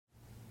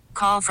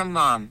Call from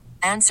mom.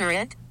 Answer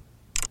it.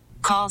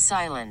 Call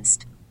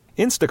silenced.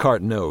 Instacart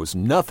knows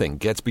nothing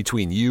gets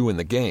between you and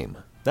the game.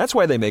 That's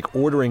why they make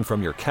ordering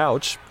from your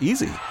couch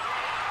easy.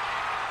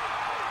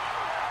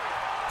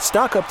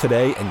 Stock up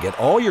today and get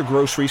all your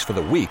groceries for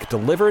the week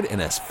delivered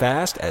in as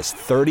fast as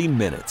 30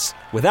 minutes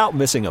without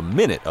missing a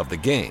minute of the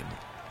game.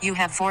 You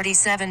have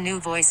 47 new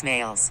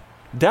voicemails.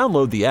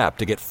 Download the app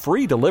to get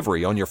free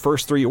delivery on your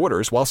first 3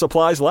 orders while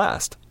supplies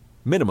last.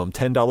 Minimum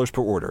 $10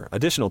 per order.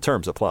 Additional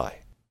terms apply.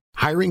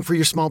 Hiring for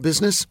your small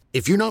business?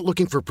 If you're not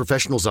looking for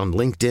professionals on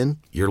LinkedIn,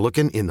 you're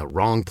looking in the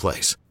wrong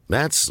place.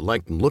 That's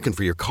like looking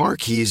for your car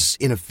keys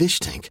in a fish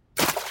tank.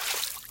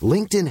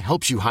 LinkedIn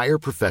helps you hire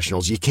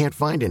professionals you can't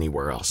find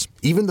anywhere else,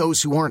 even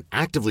those who aren't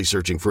actively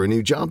searching for a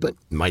new job but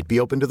might be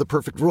open to the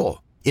perfect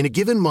role. In a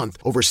given month,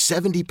 over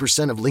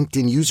 70% of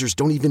LinkedIn users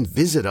don't even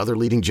visit other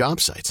leading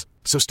job sites.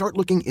 So start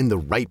looking in the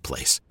right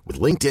place. With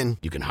LinkedIn,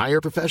 you can hire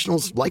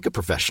professionals like a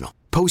professional.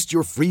 Post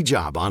your free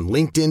job on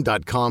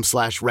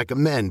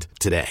linkedin.com/recommend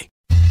today.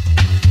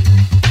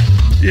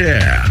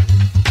 Yeah,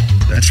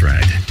 that's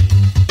right.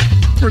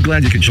 We're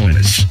glad you could join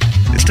us.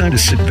 It's time to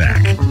sit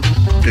back,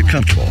 get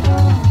comfortable,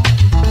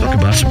 talk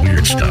about some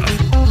weird stuff,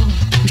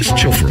 just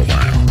chill for a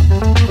while.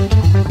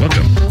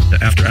 Welcome to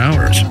After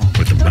Hours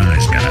with the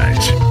Wise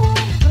Guys.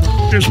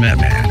 Here's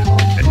Madman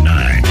at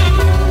 9.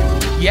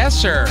 Yes,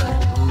 sir.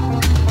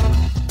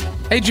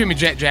 Hey, Jimmy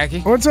Jackie.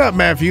 What's up,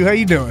 Matthew? How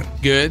you doing?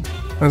 Good.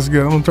 That's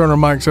good. I'm going to turn our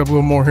mics up a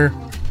little more here.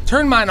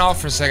 Turn mine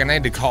off for a second. I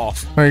need to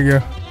cough. There you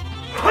go.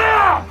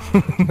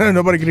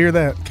 Nobody could hear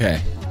that.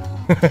 Okay.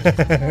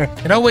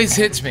 It always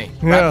hits me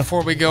right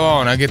before we go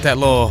on. I get that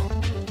little,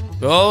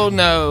 oh,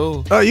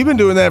 no. Oh, you've been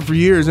doing that for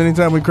years.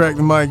 Anytime we crack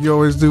the mic, you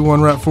always do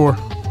one right before.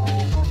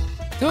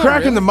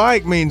 Cracking the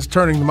mic means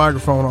turning the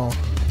microphone on.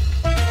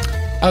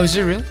 Oh, is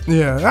it really?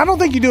 Yeah. I don't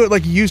think you do it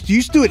like you used to. You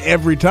used to do it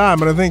every time,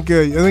 but I think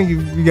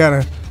you got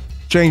to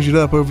change it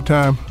up over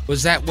time.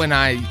 Was that when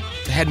I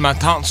had my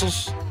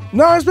tonsils?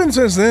 No, it's been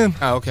since then.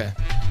 Oh, okay.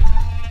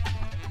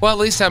 Well, at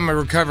least I'm a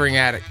recovering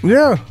addict.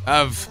 Yeah.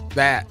 Of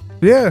that.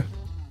 Yeah.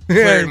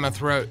 Clearing my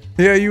throat.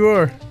 Yeah, you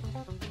are.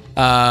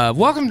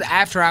 Welcome to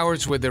After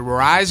Hours with the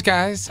Rise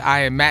Guys.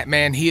 I am Matt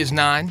Man. He is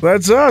 9.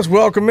 That's us.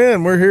 Welcome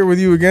in. We're here with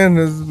you again.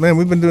 Man,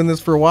 we've been doing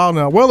this for a while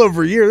now. Well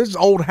over a year. This is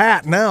old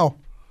hat now.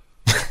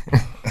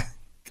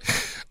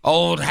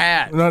 Old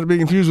hat. Not to be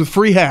confused with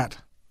free hat.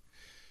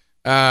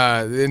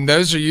 And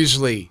those are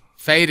usually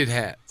faded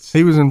hats.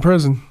 He was in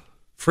prison.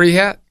 Free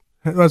hat?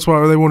 That's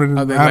why they wanted him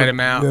out. Oh, they let him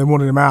out. They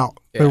wanted him out.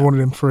 Yeah. They wanted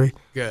him free.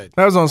 Good.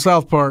 That was on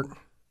South Park.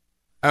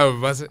 Oh,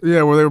 was it?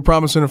 Yeah, where they were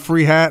promising a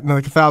free hat, and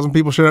like 1,000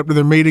 people showed up to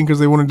their meeting because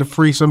they wanted to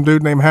free some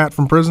dude named Hat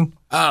from prison.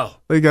 Oh.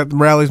 They got the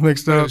rallies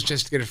mixed It up. was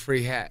just to get a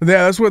free hat.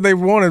 Yeah, that's what they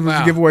wanted was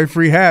to give away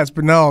free hats,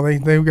 but no, they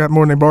got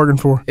more than they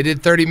bargained for. It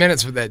did 30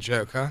 minutes with that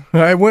joke, huh?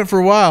 It went for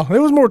a while.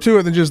 There was more to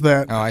it than just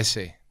that. Oh, I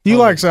see. You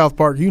like South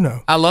Park, you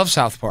know. I love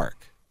South Park.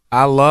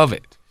 I love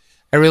it.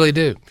 I really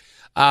do.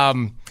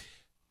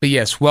 But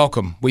yes,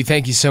 welcome. We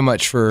thank you so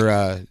much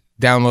for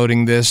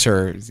downloading this,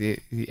 you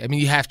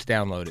have to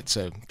download it.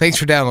 So thanks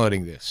for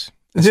downloading this.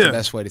 That's the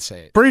best way to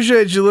say it.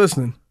 Appreciate you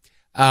listening.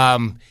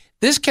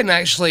 This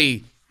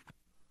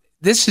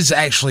is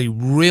actually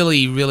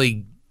really,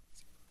 really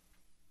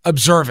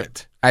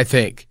observant, I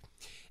think,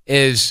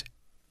 is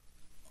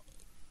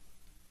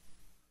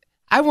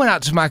I went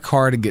out to my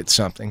car to get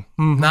something.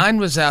 Mm-hmm. 9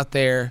 was out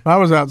there. I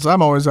was outside.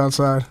 I'm always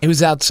outside. He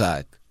was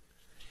outside.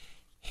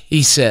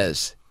 He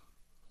says,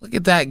 look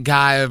at that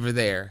guy over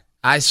there.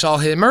 I saw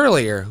him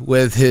earlier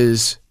with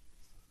his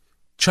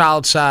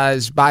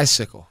child-sized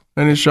bicycle.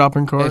 And his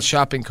shopping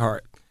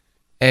cart.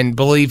 And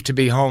believed to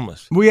be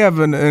homeless. We have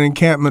an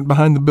encampment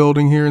behind the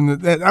building here.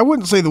 I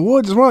wouldn't say the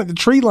woods. It's more like the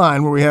tree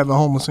line where we have a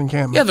homeless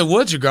encampment. Yeah, the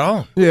woods are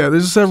gone. Yeah,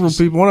 there's several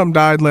people. One of them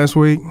died last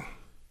week.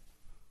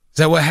 Is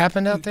that what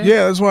happened out there?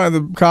 Yeah, that's why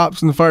the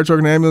cops and the fire truck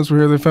and the ambulance were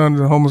here. They found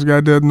a homeless guy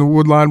dead in the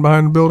wood line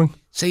behind the building.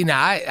 See,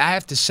 now, I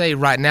have to say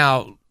right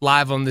now,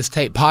 live on this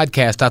tape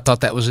podcast, I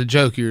thought that was a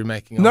joke you were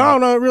making. No,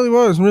 it really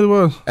was. It really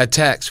was. A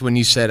text when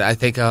you said, I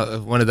think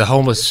one of the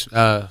homeless...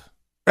 and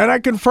I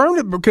confirmed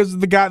it because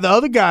the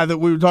other guy that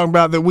we were talking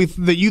about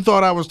that you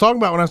thought I was talking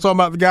about when I was talking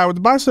about the guy with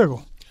the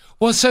bicycle.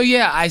 Well, so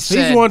yeah, I said...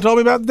 He's the one who told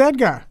me about the dead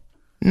guy.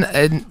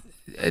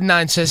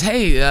 9 says,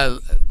 hey,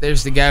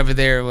 there's the guy over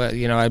there,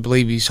 I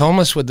believe he's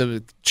homeless with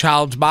the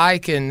child's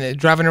bike and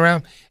driving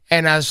around.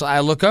 And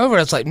I look over, I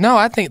was like, no,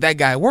 I think that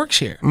guy works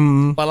here.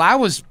 Mm-hmm. Well, I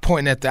was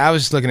looking at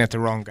the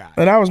wrong guy.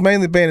 And I was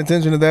mainly paying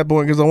attention at that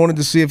point because I wanted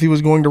to see if he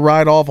was going to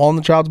ride off on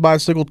the child's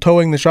bicycle,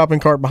 towing the shopping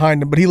cart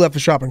behind him, but he left the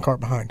shopping cart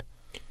behind.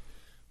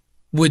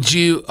 Would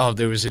you,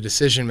 there was a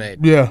decision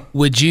made. Yeah.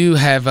 Would you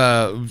have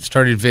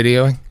started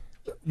videoing?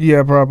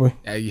 Yeah, probably.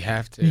 Yeah, you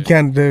have to. You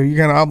kind of do. You're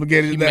kind of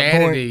obligated at that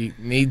point. Humanity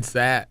needs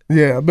that.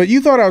 Yeah, but you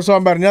thought I was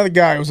talking about another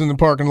guy who was in the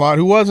parking lot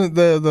who wasn't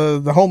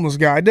the homeless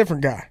guy, a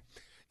different guy.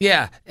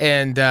 Yeah,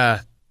 and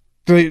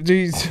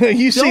You see that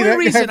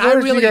guy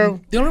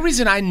first, the only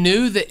reason I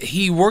knew that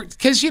he worked,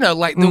 because,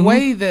 like the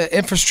way the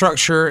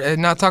infrastructure,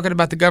 and not talking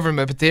about the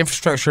government, but the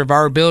infrastructure of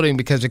our building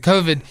because of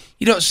COVID,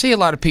 you don't see a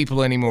lot of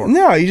people anymore.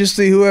 No, you just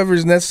see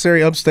whoever's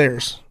necessary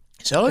upstairs.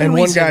 And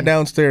one guy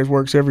downstairs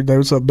works every day.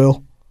 What's up,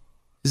 Bill?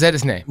 Is that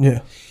his name? Yeah.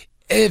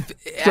 If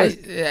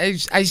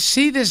I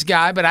see this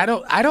guy, but I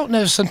don't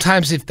know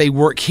sometimes if they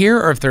work here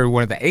or if they're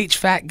one of the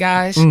HVAC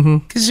guys,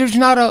 because there's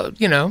not a.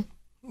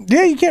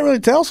 Yeah, you can't really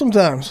tell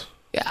sometimes.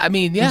 Yeah, I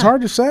mean, yeah, it's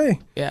hard to say.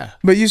 Yeah,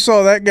 but you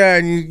saw that guy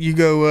and you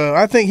go,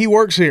 I think he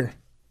works here.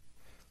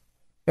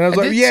 And I was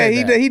like, yeah,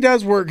 he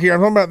does work here.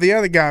 I'm talking about the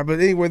other guy, but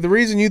anyway, the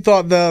reason you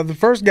thought the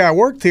first guy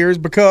worked here is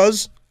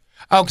because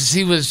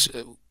he was.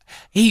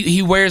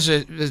 He wears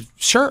a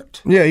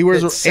shirt. Yeah, he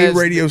wears a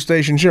radio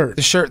station shirt.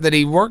 The shirt that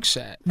he works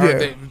at.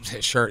 Yeah.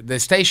 The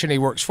station he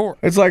works for.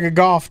 It's like a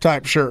golf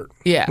type shirt.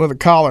 Yeah. With a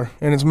collar,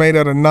 and it's made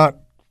out of not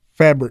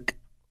fabric.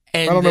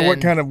 And I don't know what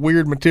kind of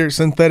weird material,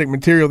 synthetic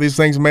material these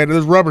things are made of.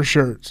 There's rubber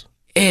shirts.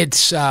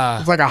 It's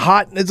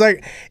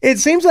like it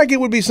seems like it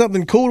would be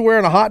something cool to wear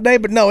on a hot day,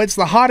 but no, it's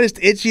the hottest,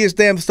 itchiest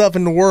damn stuff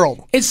in the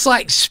world. It's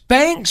like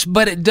Spanx,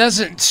 but it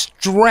doesn't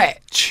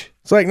stretch.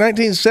 It's like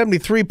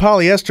 1973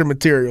 polyester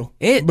material.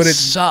 It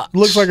sucks.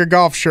 Looks like a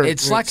golf shirt.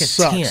 It's like a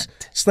tent.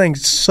 These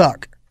things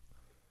suck.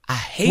 I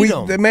hate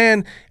them.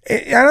 Man,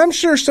 and I'm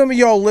sure some of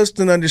y'all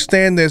listening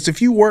understand this.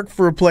 If you work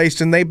for a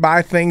place and they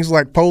buy things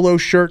like polo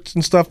shirts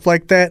and stuff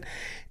like that,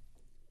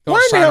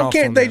 why the hell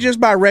can't they just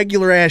buy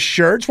regular ass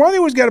shirts? Why they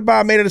always got to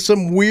buy made out of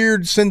some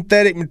weird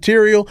synthetic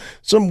material,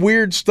 some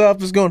weird stuff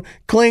that's going to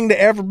cling to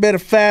every bit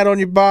of fat on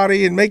your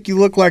body and make you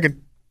look like a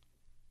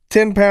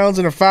 10 pounds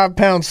in a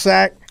 5-pound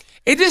sack?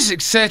 It just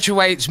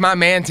accentuates my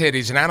man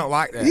titties, and I don't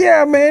like that.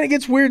 Yeah, man, it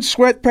gets weird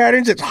sweat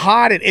patterns. It's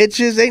hot. It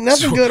itches. Ain't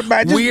nothing good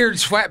about it. Weird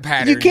sweat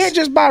patterns. You can't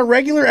just buy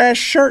regular ass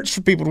shirts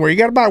for people to wear. You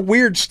got to buy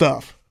weird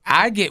stuff.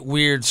 I get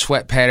weird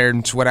sweat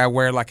patterns when I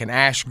wear like an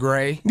ash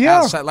gray.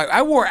 Yeah. Outside. Like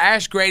I wore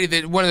ash gray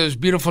to one of those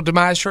beautiful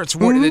Demise shirts I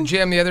wore to the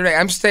gym the other day.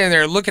 I'm standing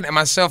there looking at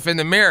myself in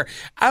the mirror.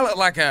 I look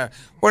like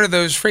one of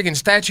those freaking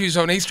statues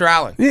on Easter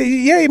Island.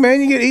 Yeah, man.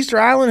 You get Easter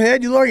Island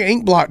head. You look like an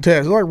ink blot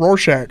test. You look like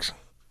Rorschach's.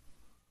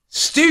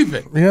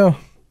 Stupid. Yeah.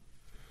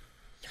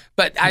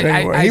 But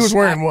he was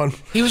wearing one.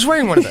 He was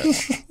wearing one of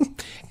those.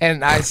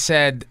 And I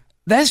said,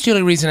 that's the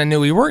only reason I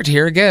knew he worked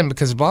here, again,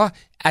 because blah.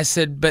 I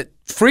said, but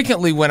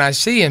frequently when I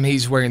see him,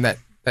 he's wearing that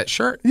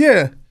shirt.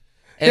 Yeah.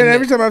 And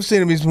every time I've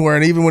seen him, he's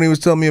wearing, even when he was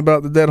telling me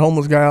about the dead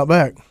homeless guy out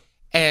back.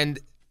 And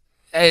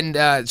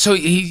so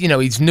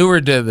he's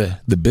newer to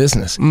the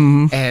business.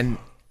 Mm-hmm. And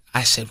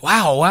I said,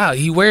 wow,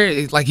 he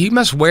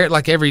must wear it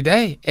like every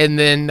day. And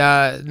then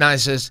Nye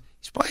says,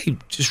 he's probably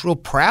just real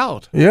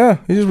proud. Yeah,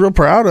 he's just real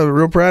proud of it,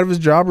 real proud of his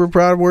job, real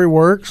proud of where he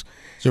works.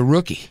 He's a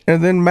rookie.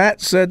 And then Matt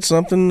said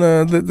something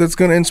that's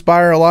going to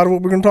inspire a lot of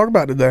what we're going to talk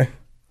about today.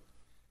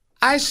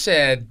 I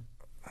said,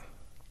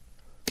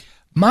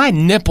 my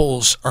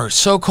nipples are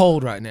so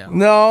cold right now.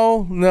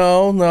 No.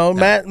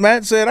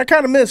 Matt said, I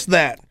kind of miss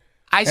that.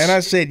 I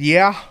said,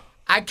 yeah.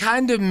 I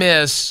kind of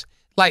miss,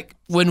 like,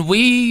 when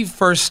we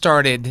first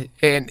started,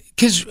 and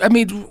because,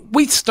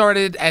 we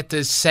started at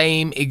the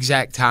same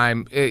exact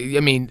time.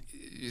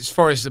 As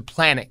far as the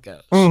planet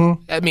goes.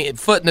 Mm-hmm.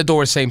 Foot in the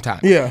door, same time.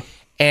 Yeah.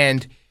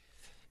 And,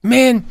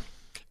 man,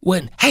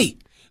 when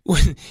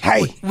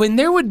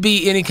there would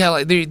be any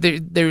kind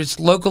of there's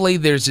locally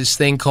there's this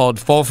thing called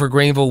Fall for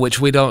Greenville, which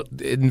we're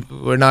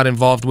not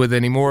involved with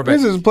anymore. But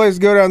this is a place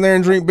to go down there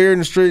and drink beer in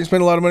the street and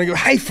spend a lot of money. And go,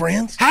 hey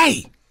friends,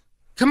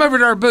 come over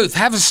to our booth,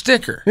 have a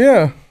sticker.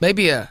 Yeah,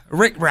 maybe a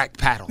Rick Rack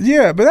paddle.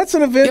 Yeah, but that's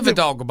an event. Give a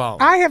dog a bone.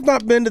 I have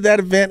not been to that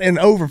event in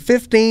over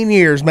 15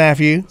 years,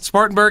 Matthew.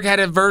 Spartanburg had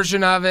a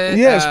version of it.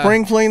 Yeah,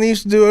 Spring Fling they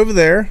used to do over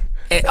there.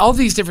 All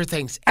these different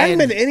things. I haven't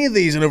been to any of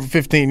these in over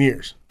 15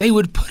 years. They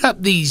would put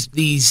up these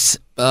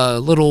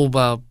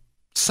little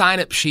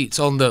sign-up sheets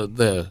on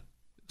the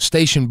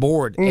station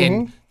board,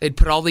 and they'd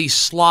put all these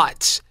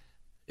slots.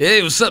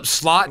 Hey, what's up,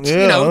 slots?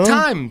 Yeah.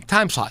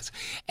 Time slots.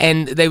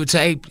 And they would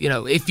say,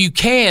 if you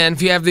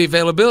have the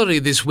availability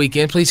this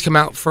weekend, please come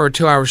out for a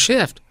 2-hour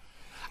shift.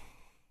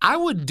 I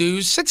would do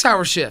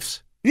 6-hour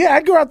shifts. Yeah,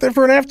 I'd go out there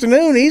for an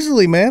afternoon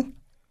easily, man.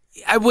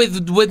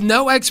 With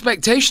no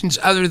expectations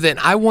other than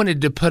I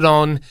wanted to put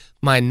on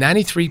my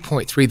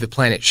 93.3 The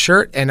Planet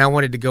shirt, and I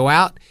wanted to go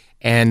out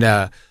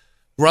and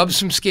rub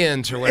some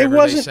skins or whatever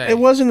they say. It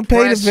wasn't a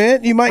paid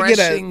event. You might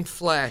get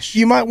flesh.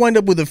 You might wind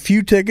up with a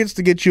few tickets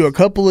to get you a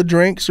couple of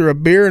drinks or a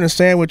beer and a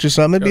sandwich or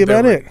something. That'd be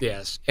about it.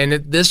 Yes, and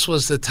this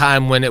was the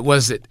time when it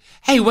wasn't.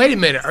 Hey, wait a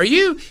minute, are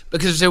you?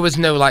 Because there was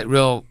no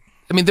real.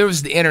 There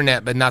was the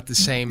internet, but not the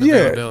same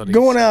availability.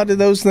 Going out to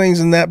those things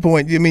in that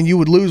point, you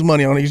would lose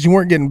money on it because you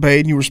weren't getting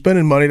paid and you were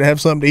spending money to have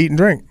something to eat and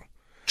drink.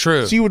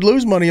 True. So you would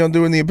lose money on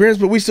doing the appearance,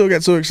 but we still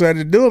got so excited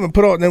to do them and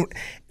put on them.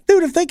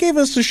 Dude, if they gave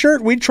us a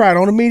shirt, we'd try it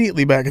on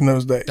immediately back in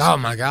those days. Oh,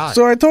 my God.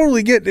 So I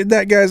totally get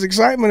that guy's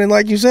excitement. And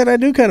like you said, I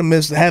do kind of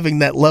miss having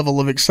that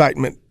level of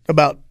excitement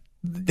about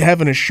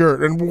having a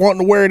shirt and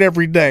wanting to wear it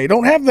every day.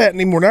 Don't have that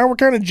anymore. Now we're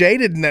kind of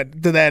jaded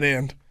to that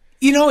end.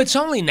 It's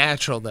only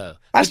natural, though.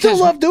 I still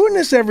love doing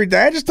this every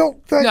day. I just don't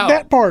like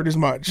that part as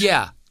much.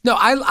 Yeah. No,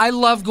 I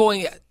love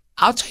going.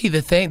 I'll tell you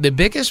the thing. The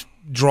biggest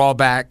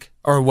drawback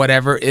or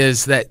whatever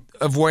is that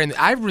of wearing.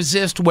 I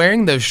resist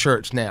wearing those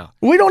shirts now.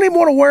 We don't even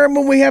want to wear them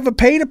when we have a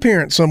paid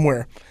appearance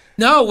somewhere.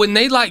 No, when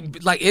they like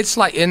it's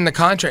like in the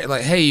contract,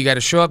 like, hey, you got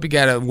to show up, you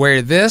got to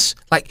wear this.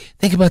 Like,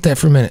 think about that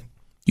for a minute.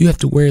 You have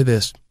to wear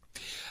this.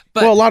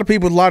 But, well, a lot of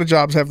people with a lot of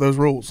jobs have those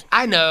rules.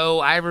 I know.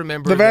 I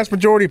remember. The vast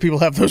majority of people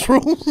have those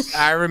rules.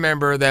 I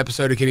remember the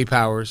episode of Kenny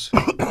Powers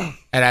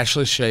at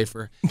Ashley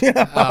Schaefer.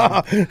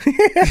 Yeah.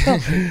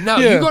 No,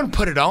 you're going to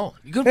put it on.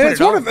 You're going to put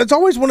it on. It's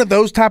always one of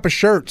those type of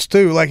shirts,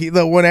 too, like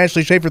the one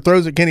Ashley Schaefer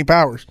throws at Kenny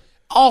Powers.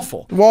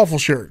 Awful. Waffle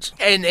shirts.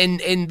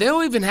 And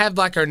they'll even have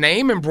like our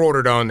name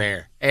embroidered on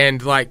there.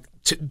 And like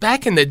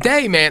back in the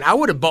day, man, I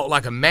would have bought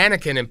like a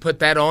mannequin and put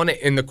that on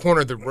it in the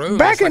corner of the room.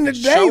 Back in the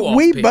day,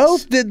 we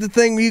both did the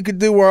thing you could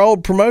do where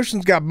old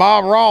promotions got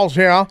Bob Ross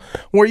here,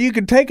 where you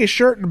could take a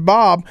shirt to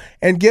Bob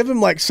and give him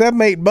like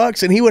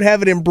 $7-8 and he would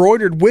have it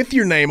embroidered with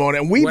your name on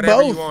it. And we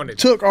both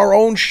took our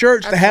own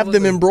shirts to have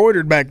them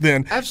embroidered back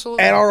then.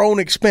 Absolutely. At our own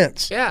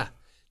expense. Yeah.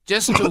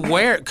 Just to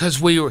wear it because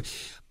we were.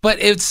 But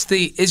it's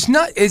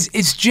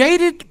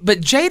jaded,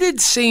 but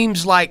jaded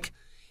seems like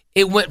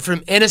it went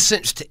from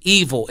innocence to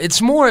evil.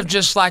 It's more of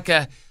just like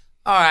all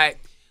right,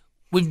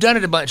 we've done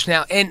it a bunch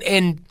now.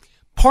 And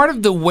part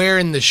of the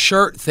wearing the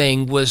shirt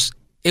thing was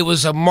it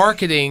was a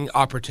marketing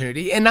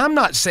opportunity. And I'm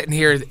not sitting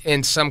here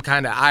in some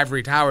kind of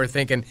ivory tower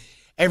thinking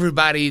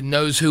everybody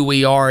knows who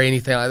we are or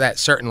anything like that,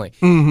 certainly.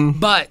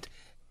 Mm-hmm. But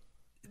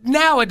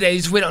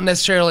nowadays we don't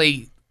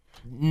necessarily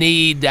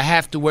need to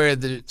have to wear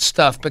the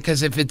stuff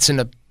because if it's an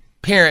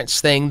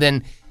appearance thing,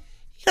 then,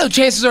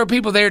 chances are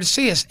people there to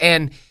see us.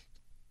 And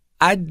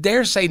I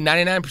dare say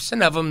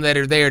 99% of them that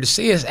are there to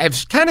see us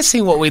have kind of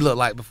seen what we look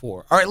like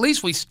before. Or at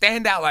least we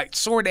stand out like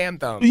sore damn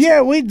thumbs.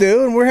 Yeah, we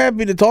do. And we're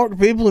happy to talk to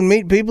people and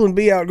meet people and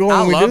be outgoing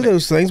when we do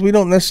those things. We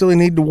don't necessarily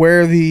need to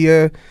wear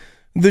the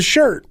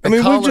shirt.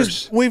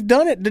 We've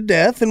done it to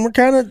death and we're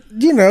kind of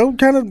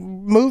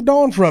moved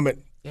on from it.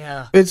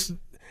 Yeah.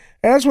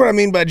 And that's what I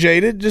mean by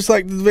jaded, just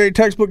like the very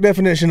textbook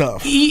definition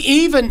of.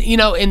 Even,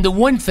 and the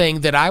one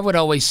thing that I would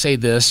always say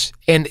this,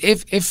 and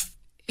if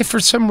for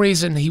some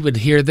reason he would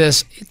hear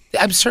this,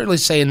 I'm certainly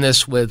saying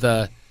this with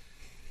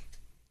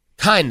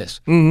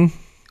kindness. Mm-hmm.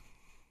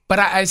 But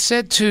I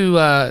said to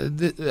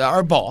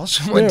our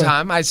boss one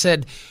time, I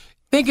said,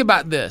 think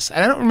about this.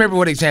 And I don't remember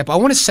what example. I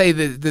want to say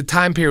that the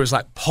time period was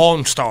like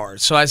Pawn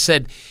Stars. So I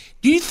said,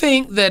 do you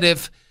think that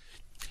if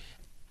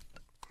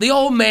the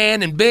old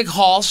man and Big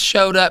Hoss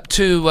showed up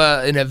to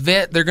an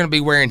event, they're going to be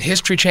wearing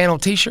History Channel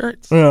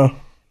T-shirts? Yeah.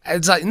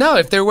 It's like, no,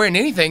 if they're wearing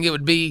anything, it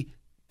would be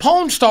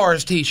Pawn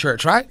Stars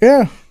T-shirts, right?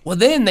 Yeah. Well,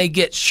 then they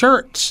get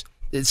shirts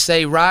that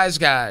say Rise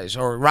Guys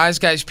or Rise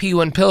Guys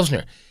P1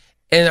 Pilsner,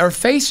 and our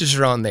faces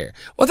are on there.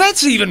 Well,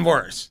 that's even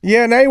worse.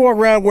 Yeah, now you walk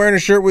around wearing a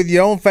shirt with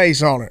your own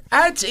face on it.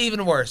 That's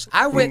even worse.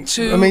 I went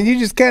to... I mean, you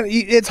just kind of...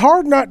 It's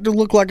hard not to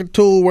look like a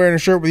tool wearing a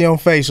shirt with your own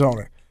face on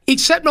it.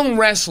 Except on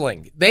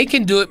wrestling. They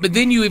can do it, but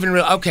then you even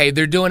realize, okay,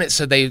 they're doing it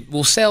so they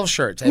will sell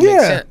shirts. That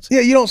makes sense. Yeah,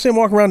 you don't see them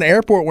walking around the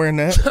airport wearing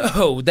that.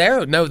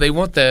 No, they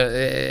want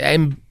the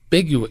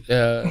ambiguous...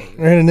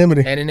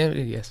 anonymity.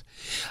 Anonymity, yes.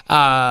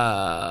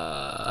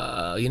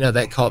 That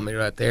caught me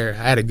right there.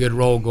 I had a good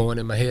roll going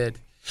in my head.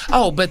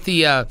 Oh, but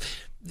that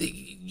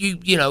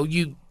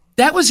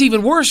was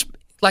even worse.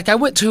 Like I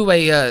went to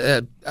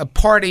a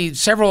party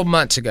several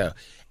months ago,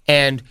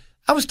 and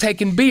I was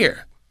taking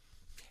beer.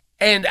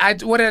 And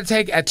what did I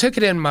take? I took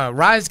it in my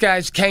Rise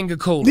Guys Kanga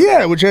cooler.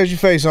 Yeah, which has your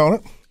face on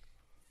it.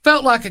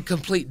 Felt like a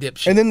complete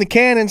dipshit. And then the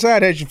can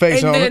inside has your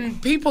face on it. And then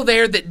people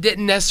there that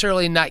didn't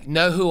necessarily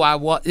know who I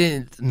was,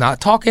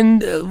 not talking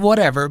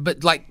whatever,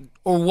 but like,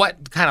 or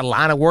what kind of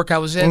line of work I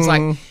was in. It's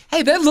like,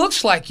 hey, that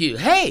looks like you.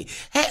 Hey.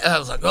 I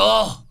was like,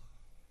 oh.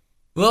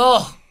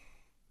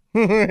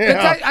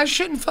 Yeah. I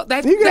shouldn't feel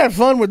that. You can have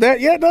fun with that.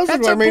 Yeah, it does.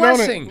 That's a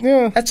blessing.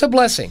 Yeah. That's a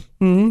blessing.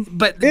 Mm-hmm.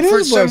 But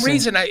for some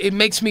reason, it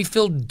makes me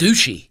feel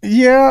douchey.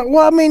 Yeah.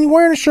 Well, I mean,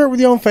 wearing a shirt with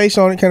your own face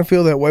on it kind of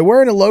feel that way.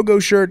 Wearing a logo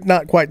shirt,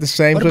 not quite the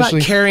same. What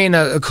about carrying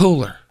a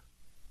cooler?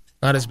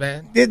 Not as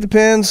bad? It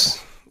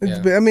depends.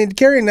 I mean,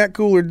 carrying that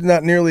cooler is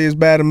not nearly as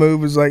bad a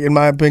move as, like, in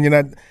my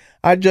opinion.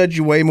 I judge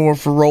you way more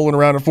for rolling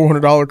around a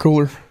 $400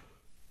 cooler.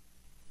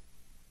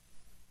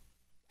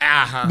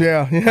 Uh-huh.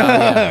 Yeah.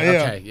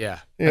 Okay, yeah.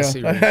 I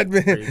see where you're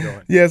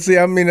going. Yeah, see,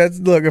 I mean,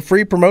 look, a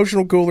free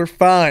promotional cooler,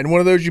 fine.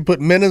 One of those you put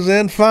minnows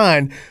in,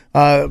 fine.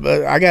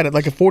 I got it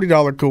like a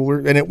 $40 cooler,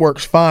 and it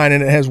works fine,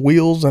 and it has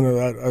wheels and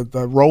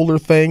a roller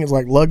thing. It's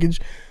like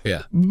luggage.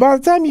 Yeah. By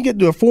the time you get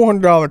to a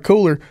 $400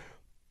 cooler,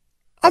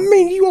 I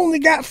mean, you only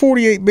got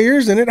 48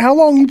 beers in it. How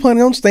long are you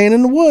planning on staying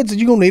in the woods? And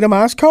you're going to need them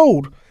ice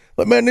cold.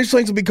 But, man, these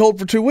things will be cold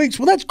for 2 weeks.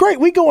 Well, that's great.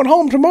 We going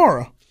home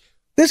tomorrow.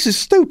 This is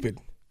stupid.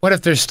 What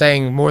if they're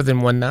staying more than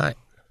one night?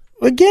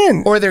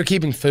 Again. Or they're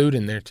keeping food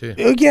in there, too.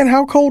 Again,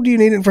 how cold do you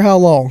need it for how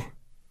long?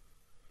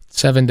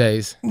 7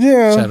 days.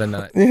 Yeah. 7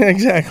 nights. Yeah,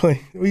 exactly.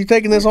 Are you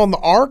taking this on the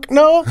ark,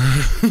 Noah?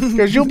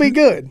 Because you'll be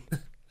good.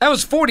 That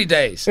was 40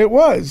 days. It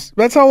was.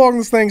 That's how long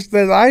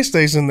that ice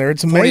stays in there.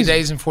 It's amazing. 40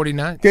 days and 40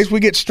 nights. In case we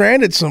get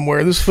stranded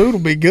somewhere, this food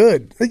will be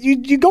good.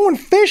 You're going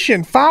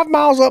fishing 5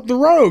 miles up the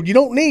road. You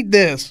don't need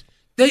this.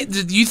 Do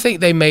you think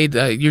they made,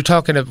 you're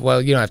talking of,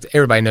 well, you don't have to,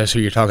 everybody knows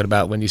who you're talking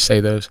about when you say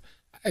those.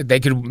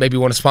 They could maybe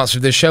want to sponsor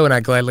this show, and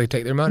I'd gladly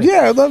take their money.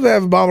 Yeah, I'd love to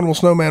have Abominable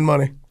Snowman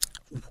money.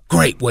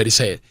 Great way to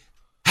say it.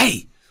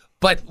 Hey,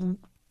 but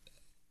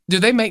do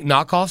they make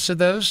knockoffs of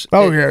those?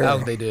 Oh, yeah. Oh,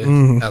 they do?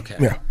 Mm-hmm. Okay.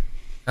 Yeah.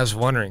 I was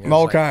wondering.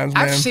 All kinds,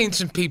 man. I've seen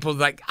some people,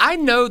 I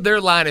know their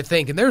line of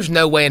thinking. There's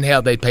no way in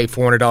hell they'd pay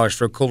 $400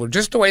 for a cooler,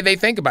 just the way they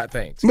think about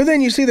things. But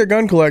then you see their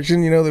gun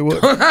collection, they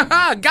would.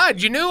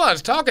 God, you knew what I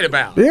was talking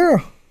about. Yeah.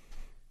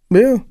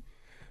 Yeah.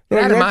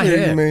 Get out of my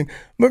head. I mean.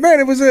 But, man,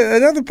 it was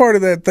another part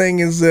of that thing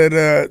is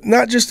that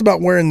not just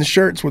about wearing the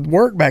shirts with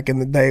work back in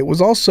the day. It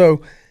was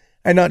also,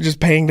 and not just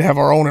paying to have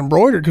our own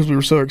embroidered because we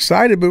were so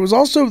excited, but it was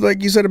also,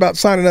 like you said, about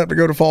signing up to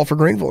go to Fall for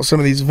Greenville at some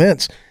of these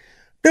events.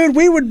 Dude,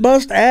 we would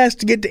bust ass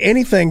to get to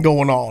anything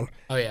going on.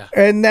 Oh, yeah.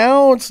 And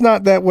now it's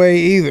not that way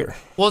either.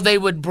 Well, they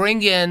would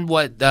bring in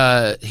what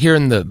here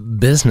in the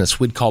business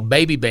we'd call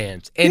baby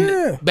bands.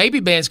 And baby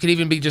bands could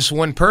even be just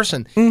one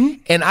person.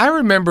 Mm-hmm. And I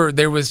remember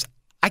there was,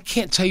 I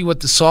can't tell you what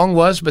the song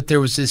was, but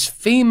there was this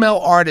female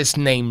artist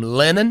named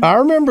Lennon. I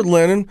remember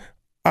Lennon.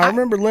 I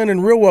remember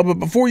Lennon real well. But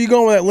before you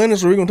go on with that Lennon,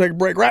 so we're going to take a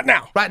break right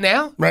now. Right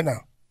now? Right now.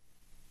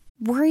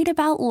 Worried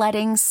about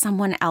letting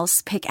someone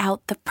else pick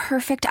out the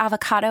perfect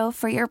avocado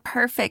for your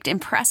perfect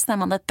impress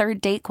them on the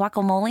third date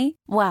guacamole?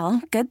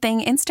 Well, good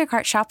thing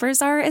Instacart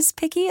shoppers are as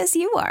picky as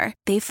you are.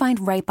 They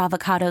find ripe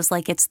avocados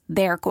like it's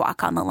their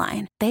guac on the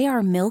line. They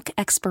are milk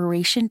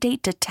expiration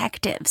date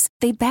detectives.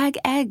 They bag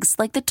eggs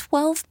like the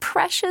 12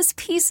 precious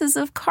pieces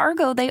of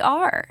cargo they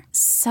are.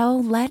 So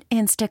let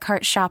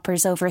Instacart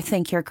shoppers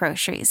overthink your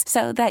groceries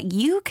so that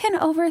you can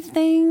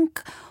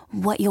overthink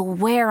what you'll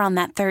wear on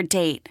that third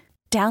date.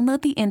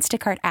 Download the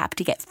Instacart app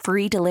to get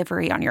free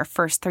delivery on your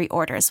first 3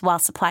 orders while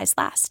supplies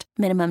last.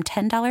 Minimum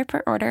 $10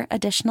 per order.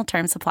 Additional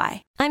terms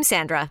apply. I'm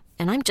Sandra,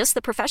 and I'm just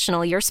the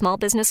professional your small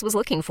business was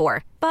looking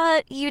for.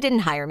 But you didn't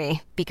hire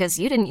me because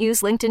you didn't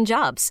use LinkedIn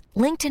Jobs.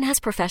 LinkedIn has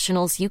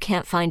professionals you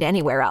can't find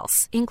anywhere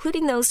else,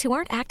 including those who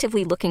aren't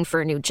actively looking for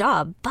a new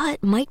job,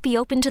 but might be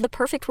open to the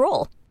perfect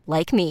role,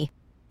 like me.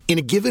 In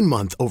a given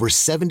month, over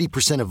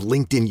 70% of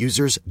LinkedIn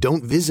users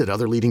don't visit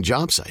other leading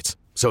job sites.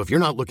 So if you're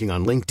not looking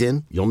on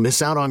LinkedIn, you'll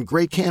miss out on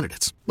great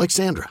candidates like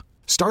Sandra.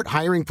 Start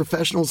hiring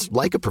professionals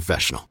like a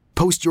professional.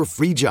 Post your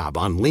free job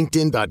on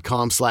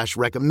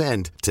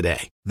linkedin.com/recommend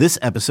today. This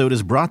episode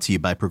is brought to you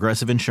by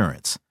Progressive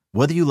Insurance.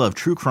 Whether you love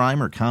true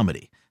crime or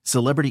comedy,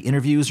 celebrity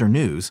interviews or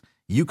news,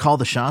 you call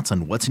the shots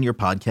on what's in your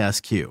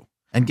podcast queue.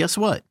 And guess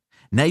what?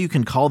 Now you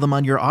can call them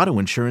on your auto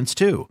insurance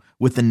too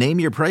with the Name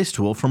Your Price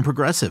tool from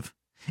Progressive.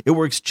 It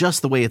works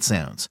just the way it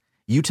sounds.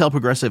 You tell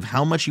Progressive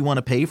how much you want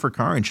to pay for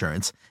car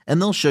insurance, and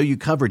they'll show you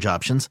coverage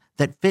options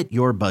that fit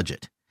your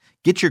budget.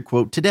 Get your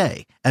quote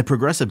today at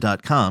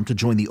Progressive.com to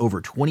join the over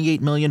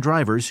 28 million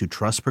drivers who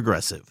trust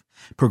Progressive.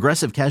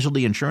 Progressive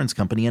Casualty Insurance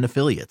Company and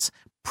Affiliates.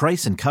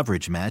 Price and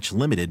coverage match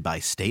limited by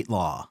state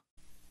law.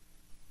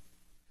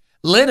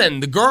 Lennon,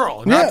 the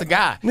girl, not the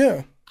guy.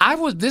 Yeah.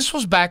 This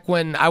was back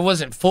when I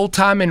wasn't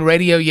full-time in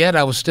radio yet.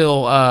 I was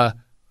still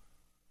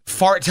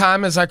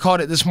fart-time, as I called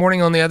it this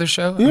morning on the other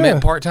show. I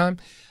meant part-time.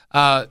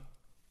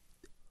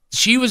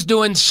 She was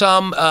doing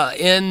some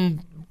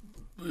in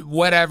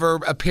whatever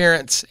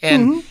appearance,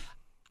 and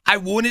I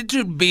wanted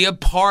to be a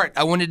part.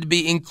 I wanted to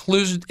be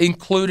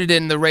included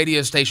in the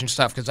radio station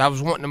stuff because I was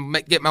wanting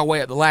to get my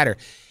way up the ladder.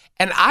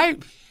 And I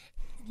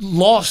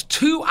lost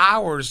 2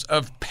 hours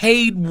of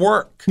paid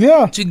work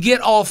to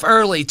get off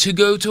early, to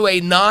go to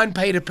a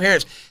non-paid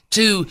appearance,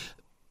 to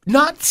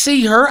not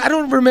see her. I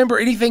don't remember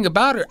anything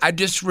about her. I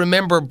just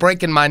remember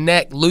breaking my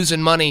neck,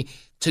 losing money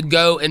to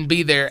go and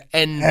be there.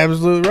 And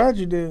absolutely right,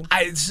 you did.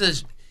 I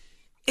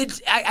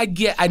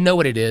know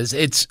what it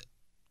is.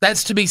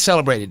 That's to be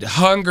celebrated.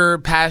 Hunger,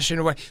 passion,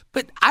 or what.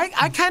 But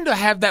I kind of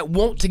have that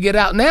want to get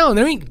out now, and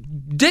there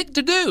ain't dick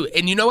to do.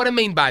 And you know what I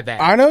mean by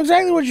that. I know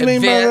exactly what you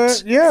mean by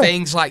that. Yeah.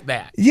 Things like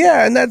that.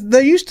 Yeah, and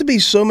there used to be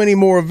so many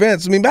more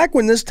events. I mean, back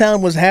when this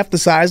town was half the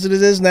size that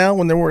it is now,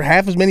 when there were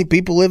half as many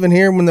people living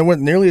here, when there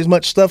wasn't nearly as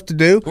much stuff to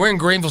do. We're in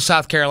Greenville,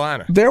 South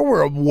Carolina. There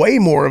were way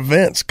more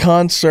events,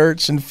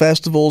 concerts and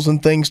festivals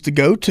and things to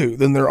go to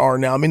than there are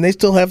now. I mean, they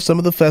still have some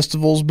of the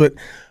festivals, but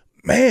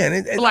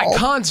man,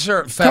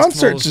 concert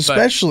festivals. Concerts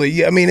especially.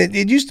 Yeah, I mean,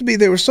 it used to be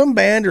there was some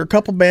band or a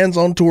couple bands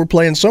on tour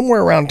playing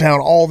somewhere around town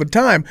all the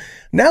time.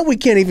 Now we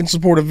can't even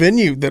support a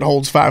venue that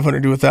holds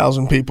 500 to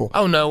 1,000 people.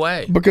 Oh, no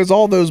way. Because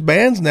all those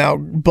bands now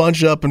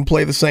bunch up and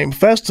play the same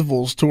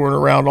festivals touring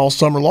around all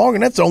summer long,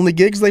 and that's the only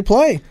gigs they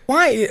play.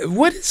 Why?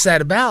 What is that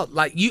about?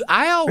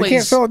 They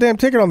can't sell a damn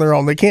ticket on their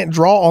own. They can't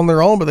draw on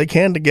their own, but they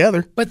can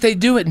together. But they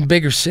do it in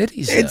bigger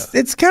cities,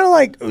 It's kind of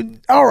like,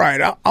 all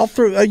right,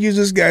 I'll use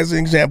this guy as an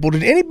example.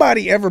 Did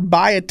anybody ever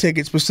buy a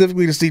ticket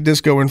specifically to see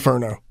Disco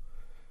Inferno?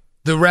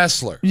 The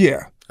wrestler?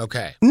 Yeah.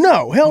 Okay.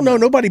 No, hell no.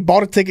 Nobody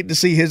bought a ticket to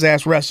see his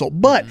ass wrestle.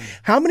 But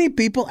how many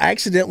people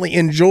accidentally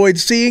enjoyed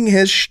seeing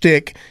his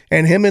shtick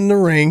and him in the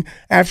ring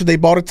after they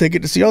bought a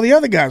ticket to see all the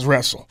other guys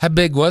wrestle? How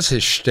big was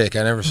his shtick?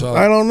 I never saw it.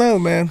 I don't know,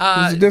 man. It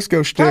was a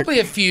disco shtick. Probably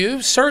a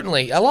few,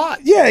 certainly. A lot.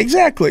 Yeah,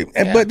 exactly.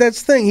 Yeah. But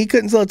that's the thing. He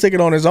couldn't sell a ticket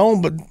on his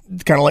own, but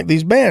kind of like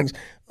these bands.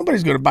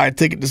 Nobody's going to buy a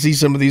ticket to see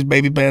some of these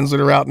baby bands that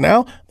are out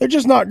now. They're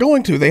just not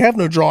going to. They have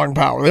no drawing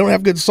power. They don't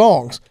have good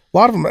songs. A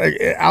lot of them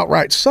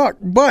outright suck.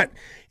 But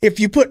if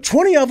you put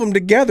 20 of them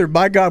together,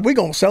 by God, we're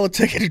going to sell a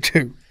ticket or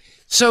two.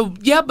 So,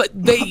 yeah, but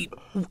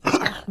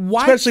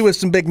why? Especially with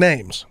some big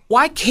names.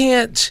 Why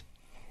can't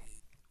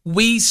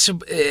we,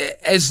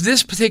 as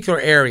this particular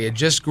area,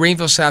 just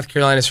Greenville, South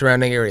Carolina,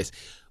 surrounding areas,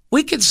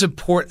 we could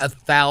support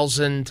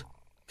 1,000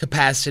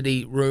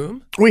 capacity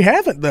room? We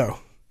haven't, though.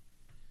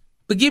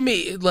 But give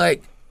me,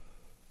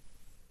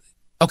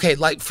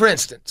 for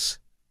instance,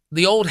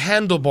 the old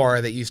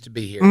Handlebar that used to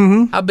be here.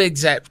 Mm-hmm. How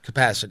big's that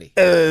capacity?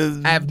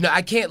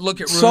 I can't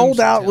look at rooms. Sold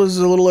out was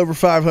a little over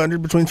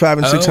 500, between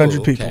 500 and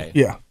 600 people.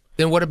 Yeah.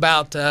 Then what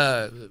about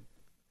the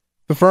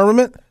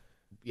Firmament?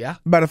 Yeah.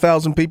 About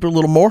 1,000 people, a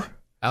little more.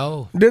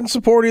 Oh. Didn't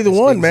support either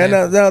one, man.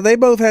 Now, they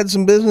both had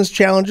some business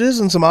challenges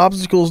and some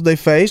obstacles they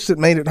faced that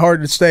made it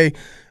hard to stay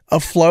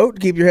afloat,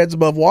 keep your heads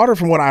above water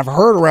from what I've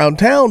heard around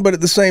town, but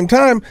at the same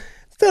time,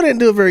 still didn't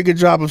do a very good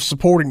job of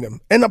supporting them.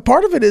 And a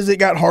part of it is it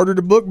got harder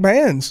to book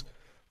bands.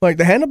 Like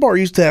the Handlebar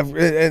used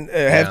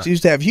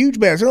to have huge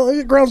bands. Look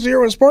at Ground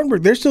Zero in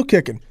Spartanburg. They're still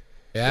kicking.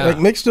 Yeah. Like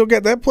Mick still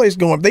got that place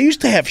going. They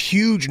used to have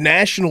huge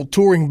national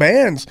touring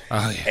bands.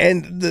 Oh, yeah.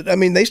 And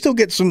they still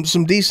get some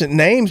decent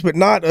names, but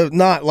not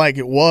like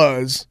it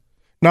was.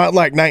 Not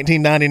like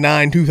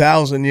 1999,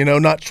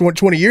 2000, not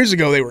 20 years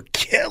ago. They were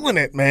killing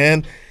it,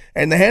 man.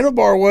 And the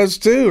Handlebar was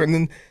too.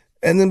 And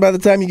then by the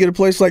time you get a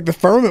place like the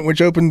Firmament,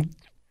 which opened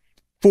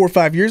 4 or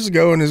 5 years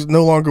ago and is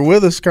no longer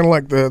with us, kind of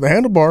like the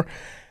Handlebar,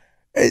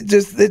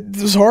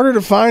 it was harder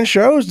to find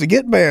shows to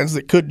get bands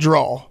that could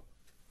draw.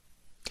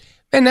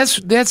 And that's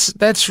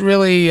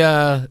really,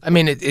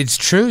 it's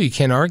true. You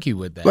can't argue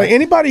with that. Like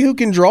anybody who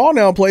can draw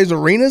now plays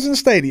arenas and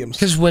stadiums.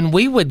 Because when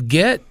we would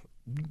get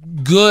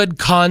good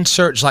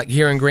concerts like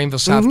here in Greenville,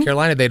 South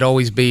Carolina, they'd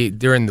always be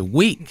during the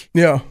week.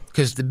 Yeah.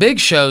 Because the big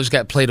shows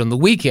got played on the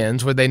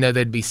weekends where they know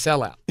they'd be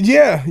sellout.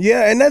 Yeah,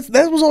 and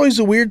that was always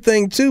a weird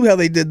thing too, how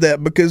they did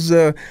that, because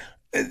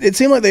it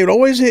seemed like they would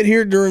always hit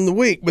here during the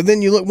week, but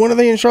then you look, when are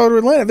they in Charlotte or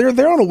Atlanta? They're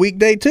there on a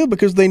weekday too,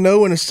 because they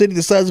know in a city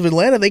the size of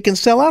Atlanta they can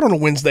sell out on a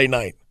Wednesday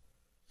night.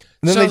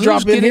 And then they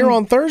drop in here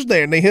on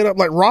Thursday and they hit up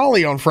like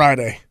Raleigh on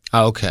Friday.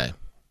 Oh, okay.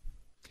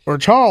 Or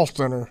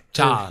Charleston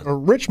or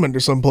Richmond or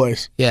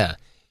someplace. Yeah.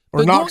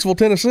 Or Knoxville,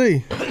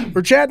 Tennessee.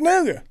 Or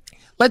Chattanooga.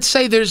 Let's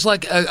say there's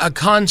like a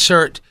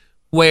concert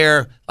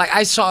where, like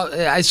I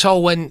saw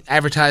one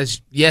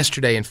advertised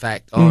yesterday, in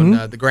fact, on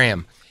the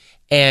Gram,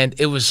 and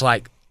it was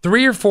like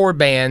 3 or 4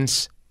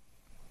 bands.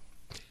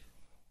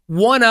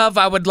 One of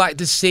I would like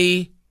to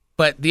see,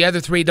 but the other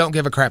 3 don't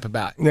give a crap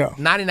about. Yeah.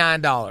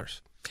 $99.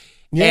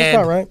 Yeah, that's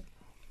about right.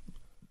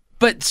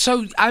 But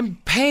so I'm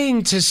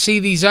paying to see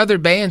these other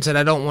bands that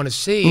I don't want to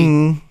see,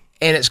 and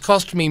it's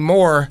costing me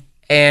more,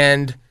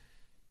 and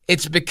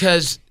it's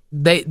because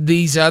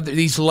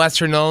these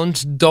lesser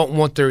knowns don't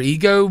want their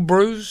ego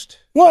bruised.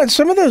 Well, and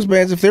some of those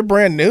bands, if they're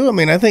brand new,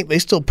 I think they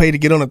still pay to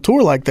get on a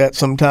tour like that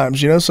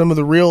sometimes. Some of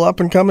the real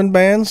up-and-coming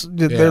bands,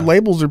 their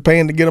labels are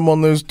paying to get them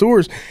on those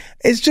tours.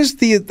 It's just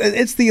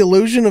the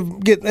illusion of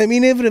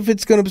even if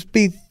it's going to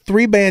be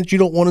 3 bands you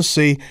don't want to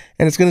see,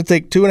 and it's going to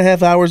take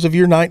 2.5 hours of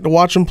your night to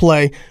watch them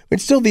play,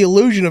 it's still the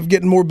illusion of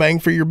getting more bang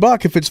for your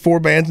buck if it's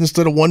 4 bands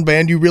instead of 1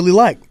 band you really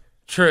like.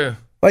 True.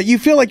 Like, you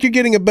feel like you're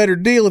getting a better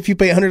deal if you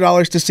pay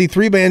 $100 to see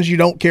 3 bands you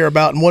don't care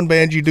about and 1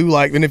 band you do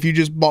like than if you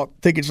just bought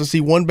tickets to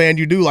see 1 band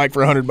you do like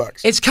for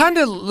 $100. It's kind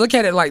of, look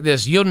at it like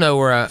this. You'll know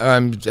where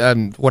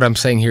what I'm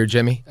saying here,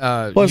 Jimmy.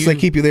 Plus, they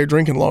keep you there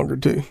drinking longer,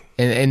 too.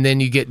 And then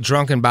you get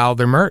drunk and buy all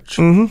their merch.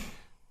 Mm-hmm.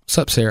 What's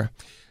up, Sarah?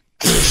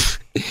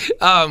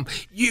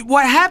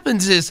 What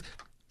happens is,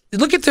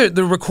 look at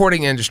the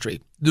recording industry.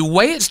 The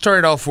way it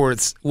started off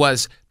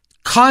was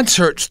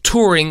concerts,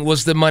 touring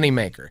was the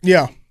moneymaker.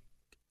 Yeah.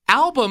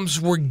 Albums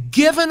were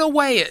given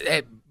away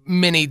at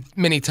many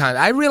times.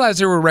 I realized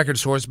there were record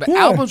stores, but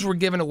albums were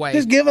given away.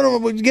 Just giving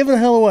the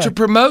hell away. To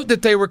promote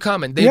that they were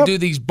coming. They'd do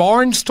these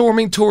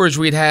barnstorming tours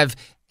where we'd have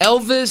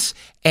Elvis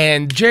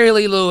and Jerry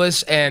Lee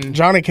Lewis and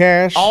Johnny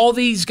Cash. All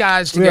these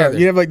guys together. Yeah,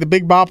 you have like the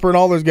Big Bopper and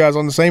all those guys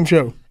on the same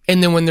show.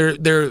 And then when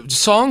their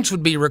songs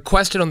would be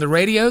requested on the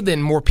radio,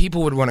 then more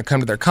people would want to come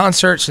to their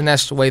concerts, and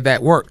that's the way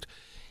that worked.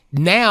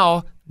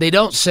 Now, they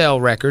don't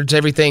sell records.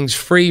 Everything's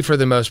free for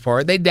the most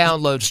part. They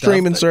download stuff.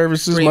 Streaming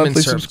services,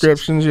 monthly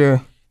subscriptions, yeah.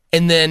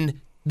 And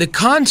then the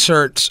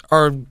concerts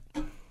are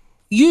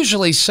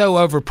usually so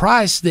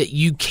overpriced that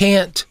you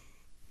can't.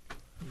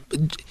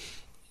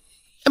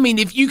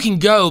 If you can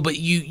go, but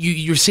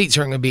your seats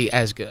aren't going to be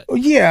as good. Well,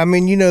 yeah,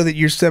 you know that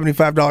your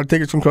 $75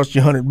 ticket's going to cost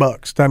you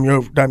 $100 time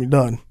you're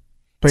done.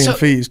 paying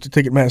fees to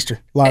Ticketmaster,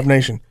 Live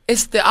Nation.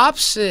 It's the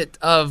opposite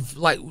of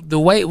like the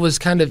way it was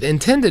kind of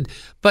intended.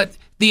 But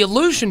the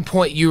illusion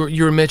point you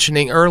were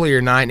mentioning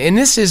earlier, Nine, and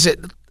this is it.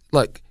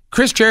 Look,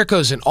 Chris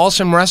Jericho's an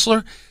awesome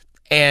wrestler,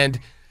 and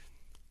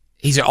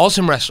he's an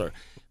awesome wrestler.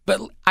 But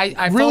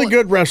I really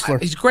good wrestler.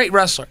 He's a great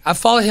wrestler. I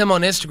follow him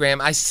on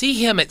Instagram. I see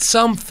him at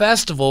some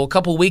festival a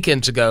couple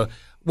weekends ago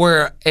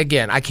where,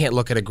 again, I can't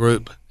look at a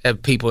group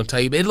of people and tell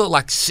you, but it looked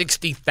like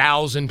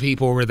 60,000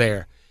 people were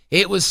there.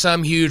 It was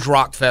some huge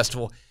rock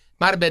festival.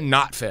 Might have been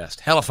Knotfest.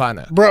 Hell if I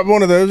know. Brought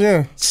one of those,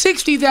 yeah.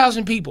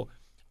 60,000 people.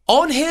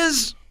 On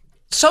his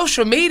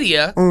social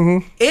media,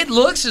 it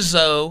looks as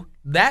though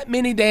that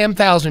many damn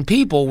thousand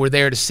people were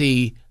there to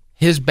see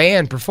his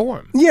band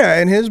perform. Yeah,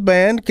 and his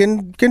band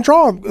can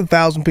draw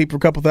 1,000 people, a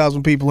couple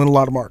thousand people in a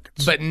lot of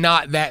markets. But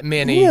not that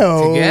many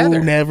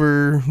together.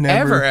 Never.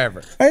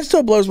 Ever. It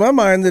still blows my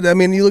mind that, I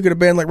mean, you look at a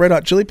band like Red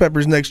Hot Chili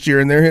Peppers next year,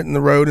 and they're hitting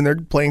the road, and they're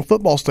playing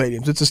football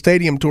stadiums. It's a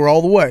stadium tour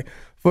all the way.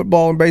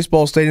 Football and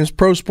baseball stadiums,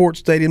 pro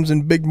sports stadiums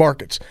in big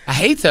markets. I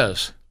hate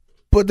those.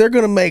 But they're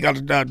going to make a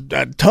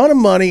ton of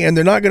money, and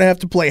they're not going to have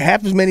to play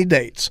half as many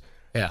dates.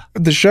 Yeah.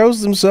 The shows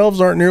themselves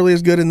aren't nearly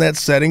as good in that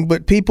setting,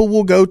 but people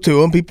will go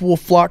to them. People will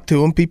flock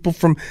to them. People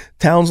from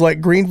towns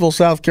like Greenville,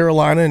 South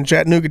Carolina, and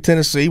Chattanooga,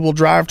 Tennessee will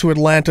drive to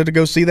Atlanta to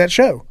go see that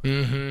show.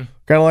 Mm-hmm.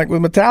 Kind of like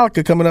with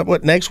Metallica coming up,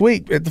 next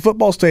week at the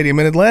football stadium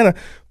in Atlanta.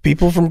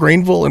 People from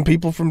Greenville and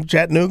people from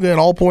Chattanooga and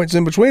all points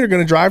in between are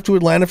going to drive to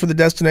Atlanta for the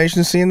destination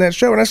and seeing that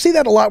show. And I see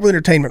that a lot with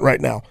entertainment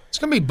right now. It's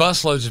going to be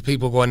busloads of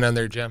people going down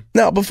there, Jim.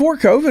 Now, before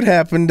COVID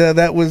happened,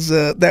 that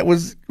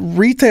was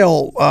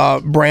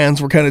retail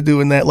brands were kind of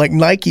doing that. Like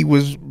Nike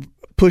was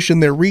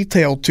pushing their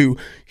retail to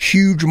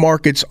huge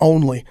markets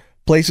only.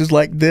 Places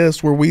like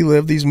this, where we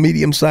live, these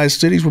medium-sized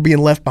cities, were being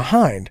left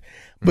behind.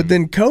 But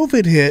then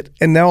COVID hit,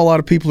 and now a lot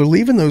of people are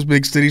leaving those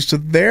big cities, so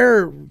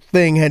their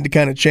thing had to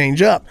kind of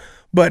change up.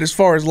 But as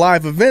far as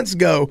live events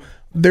go,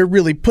 they're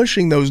really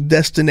pushing those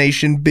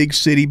destination, big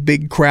city,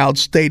 big crowd,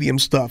 stadium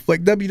stuff.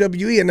 Like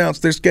WWE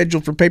announced they're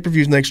scheduled for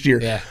pay-per-views next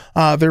year.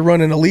 Yeah. They're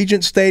running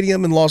Allegiant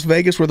Stadium in Las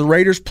Vegas where the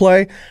Raiders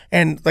play.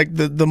 And like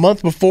the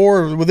month before,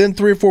 or within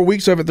 3 or 4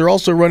 weeks of it, they're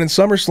also running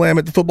SummerSlam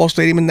at the football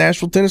stadium in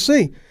Nashville,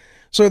 Tennessee.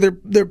 So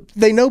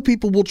they know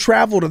people will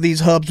travel to these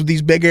hubs with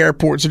these big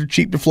airports that are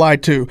cheap to fly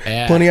to.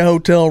 Yeah. Plenty of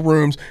hotel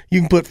rooms. You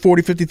can put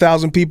 40,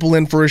 50,000 people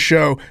in for a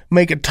show,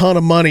 make a ton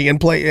of money,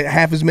 and play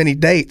half as many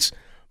dates.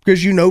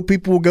 Because you know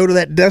people will go to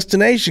that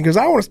destination. Because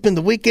I want to spend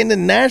the weekend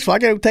in Nashville. I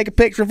got to take a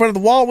picture in front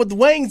of the wall with the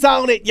wings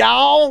on it,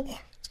 y'all.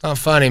 It's not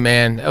funny,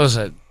 man.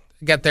 I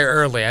got there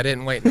early. I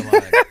didn't wait in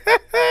line.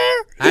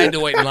 I had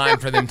to wait in line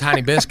for them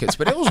tiny biscuits,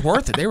 but it was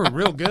worth it. They were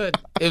real good.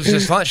 It was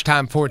just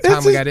lunchtime before the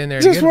time we got in there.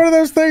 Just one of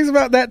those things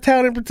about that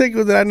town in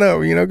particular that I know,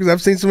 because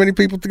I've seen so many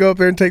people to go up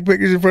there and take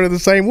pictures in front of the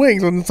same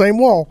wings on the same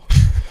wall.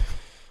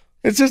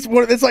 It's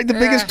like the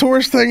biggest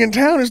tourist thing in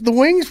town is the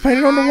wings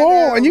painted on the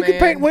wall. And you can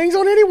paint wings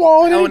on any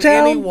wall in any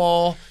town. On any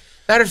wall.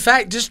 Matter of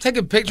fact, just take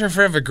a picture in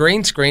front of a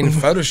green screen and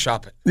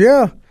Photoshop it.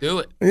 Yeah. Do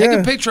it. Take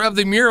a picture of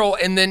the mural,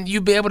 and then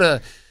you'll be able to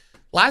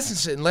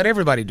license it and let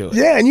everybody do it.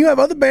 Yeah, and you have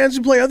other bands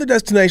who play other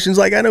destinations.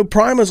 Like I know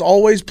Primus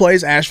always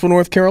plays Asheville,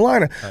 North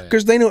Carolina,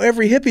 because they know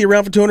every hippie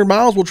around for 200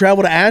 miles will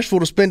travel to Asheville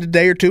to spend a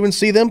day or two and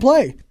see them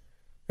play.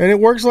 And it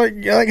works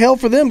like hell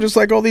for them, just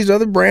like all these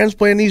other brands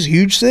play in these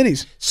huge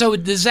cities. So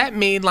does that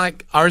mean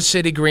like our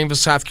city, Greenville,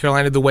 South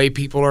Carolina, the way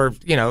people are,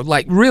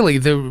 like really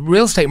the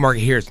real estate market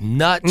here is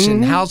nuts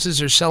and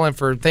houses are selling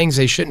for things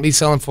they shouldn't be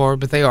selling for,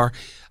 but they are.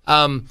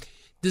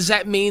 Does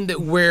that mean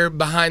that we're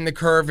behind the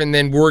curve and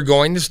then we're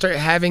going to start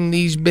having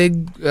these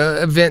big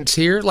events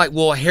here? Like,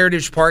 will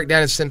Heritage Park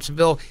down in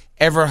Simpsonville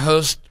ever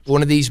host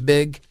one of these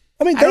big?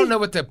 I don't know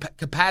what the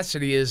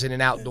capacity is in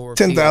an outdoor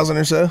 10,000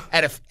 or so.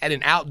 At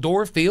an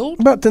outdoor field?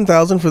 About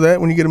 10,000 for that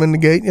when you get them in the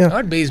gate, yeah.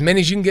 That'd be as many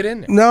as you can get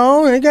in there.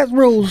 No, they got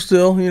rules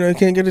still. You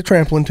can't get a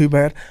trampling too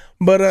bad.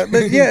 But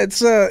yeah,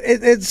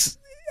 it's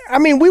I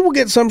mean, we will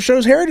get some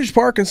shows. Heritage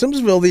Park in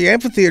Simpsonville, the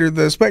amphitheater,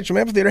 the Spectrum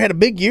Amphitheater, had a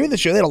big year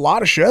this year. They had a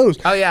lot of shows.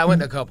 Oh, yeah, I went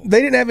to a couple. They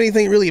didn't have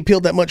anything that really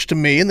appealed that much to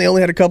me, and they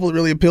only had a couple that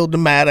really appealed to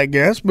Matt, I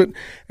guess.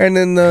 And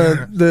then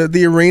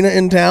the arena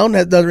in town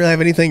doesn't really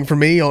have anything for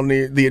me on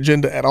the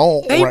agenda at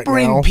all. They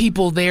bring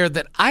people there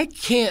that I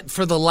can't,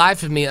 for the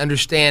life of me,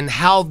 understand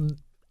how.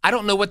 I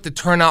don't know what the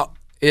turnout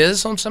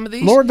is on some of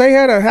these. Lord, they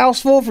had a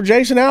house full for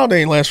Jason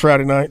Aldean last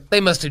Friday night.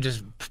 They must have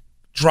just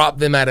dropped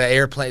them out of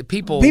airplane.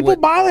 People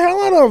buy the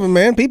hell out of them,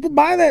 man. People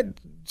buy that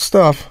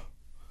stuff.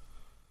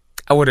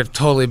 I would have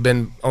totally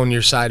been on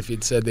your side if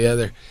you'd said the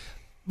other.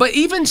 But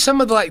even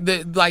some of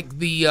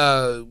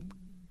the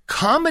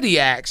comedy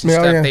acts and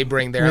stuff they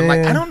bring there, I'm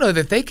like, I don't know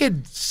that they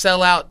could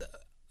sell out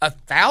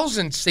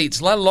 1,000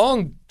 seats, let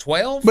alone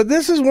 12. But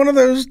this is one of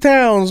those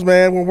towns,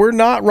 man, where we're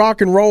not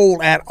rock and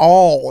roll at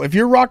all. If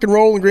you're rock and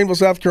roll in Greenville,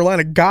 South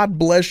Carolina, God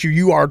bless you.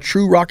 You are a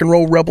true rock and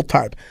roll rebel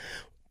type.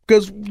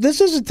 Because this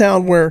is a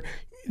town where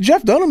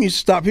Jeff Dunham used to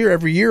stop here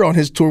every year on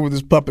his tour with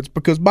his puppets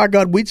because, by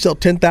God, we'd sell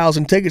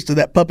 10,000 tickets to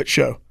that puppet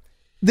show.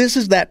 This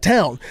is that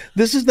town.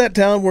 This is that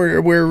town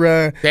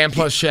where Dan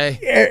plus Shay.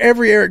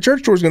 Every Eric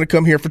Church tour is going to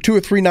come here for 2 or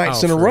 3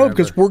 nights in a row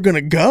because we're going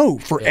to go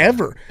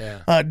forever.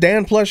 Yeah.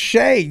 Dan plus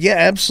Shay, yeah,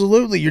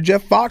 absolutely. Your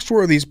Jeff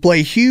Foxworthy's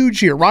play huge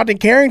here. Rodney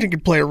Carrington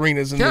could play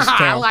arenas in this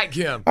town. I like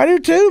him. I do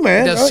too,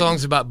 man. He does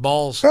songs about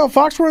balls. Well,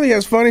 Foxworthy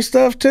has funny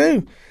stuff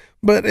too.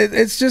 But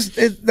it's just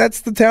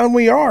that's the town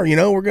we are,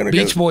 We're gonna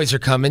Beach Boys are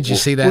coming. Did you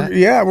see that?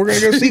 We're gonna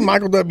go see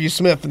Michael W.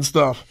 Smith and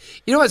stuff.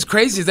 You know what's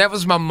crazy is that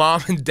was my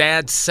mom and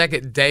dad's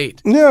second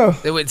date. Yeah,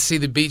 they went to see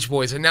the Beach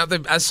Boys, and now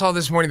I saw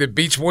this morning the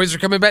Beach Boys are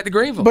coming back to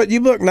Greenville. But you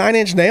book 9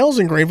 Inch Nails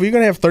in Greenville, you're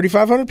gonna have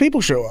 3,500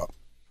 people show up.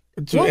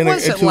 What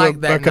was it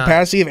like that night? A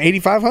capacity of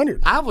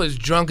 8,500. I was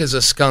drunk as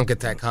a skunk at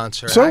that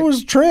concert. So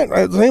was Trent.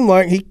 It seemed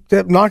like he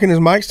kept knocking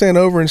his mic stand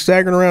over and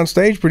staggering around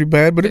stage pretty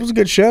bad, but it was a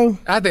good show.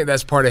 I think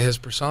that's part of his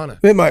persona.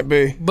 It might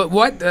be. But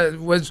what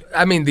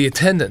the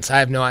attendance? I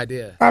have no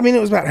idea. I mean,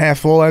 it was about half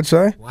full, I'd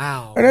say.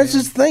 Wow. And that's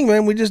just the thing,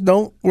 man.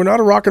 We're not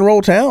a rock and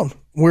roll town.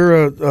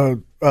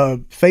 We're a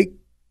fake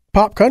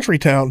pop country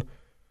town,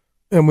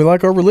 and we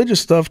like our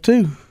religious stuff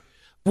too.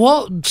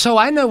 Well, so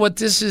I know what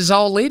this is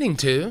all leading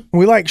to.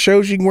 We like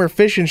shows you can wear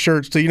fishing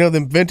shirts to,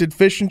 them vintage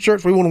fishing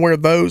shirts. We want to wear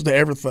those to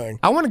everything.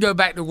 I want to go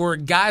back to where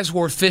guys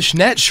wore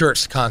fishnet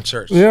shirts to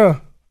concerts. Yeah.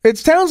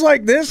 It's towns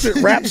like this that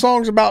rap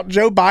songs about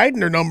Joe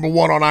Biden are number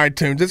 1 on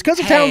iTunes. It's because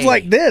of towns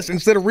like this.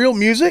 Instead of real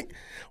music,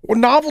 we're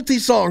novelty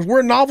songs. We're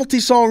a novelty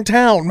song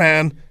town,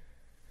 man.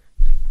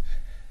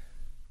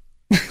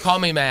 Call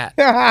me Matt.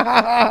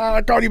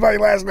 I called you by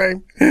your last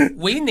name.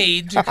 We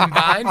need to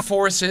combine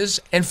forces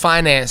and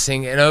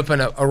financing and open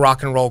a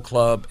rock and roll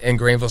club in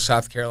Greenville,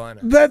 South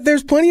Carolina.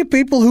 There's plenty of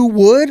people who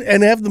would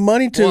and have the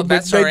money to. Well,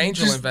 that's our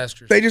angel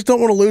investors. They just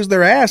don't want to lose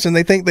their ass, and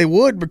they think they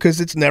would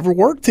because it's never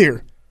worked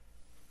here.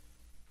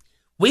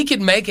 We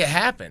could make it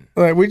happen.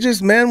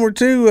 We're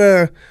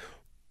too.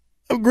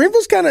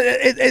 Greenville's kind of,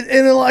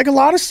 and like a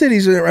lot of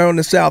cities around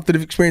the South that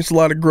have experienced a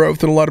lot of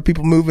growth and a lot of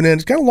people moving in,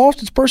 it's kind of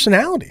lost its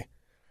personality.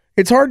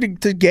 It's hard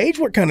to gauge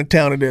what kind of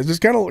town it is. It's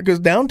kind of because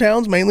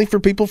downtown's mainly for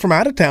people from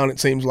out of town, it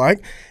seems like.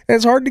 And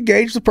it's hard to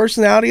gauge the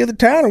personality of the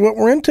town or what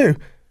we're into.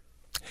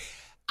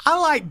 I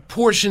like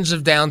portions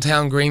of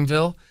downtown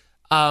Greenville.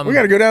 We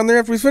got to go down there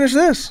after we finish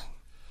this.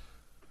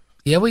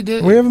 Yeah, we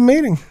do. We have a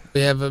meeting.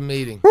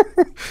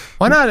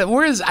 Why not?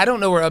 I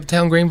don't know where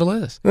Uptown Greenville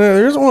is. Yeah,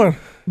 there isn't one.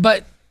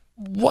 But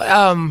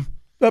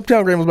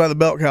Uptown Greenville's by the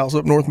Belk House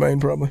up North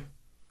Main, probably.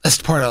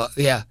 That's part of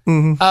yeah.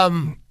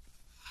 Mm-hmm.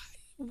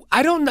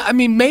 I don't know. I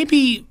mean,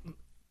 maybe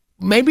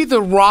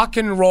the rock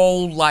and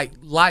roll like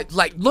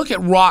look at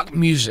rock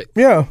music.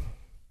 Yeah.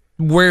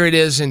 Where it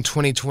is in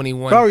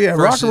 2021. Oh yeah,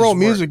 rock and roll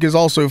music is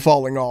also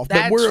falling off.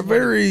 But we're a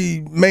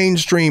very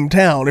mainstream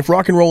town. If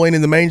rock and roll ain't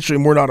in the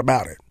mainstream, we're not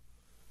about it.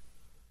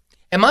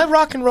 Am I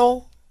rock and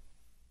roll?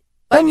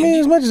 I mean,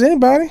 as much as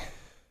anybody.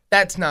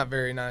 That's not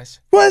very nice.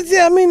 Well,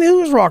 yeah, I mean,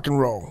 who's rock and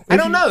roll? I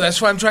don't know.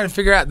 That's what I'm trying to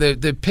figure out.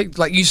 The pick,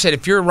 like you said,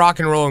 if you're rock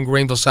and roll in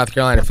Greenville, South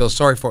Carolina, I feel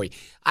sorry for you.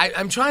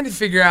 I'm trying to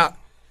figure out,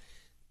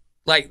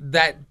 like,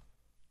 that.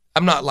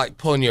 I'm not, like,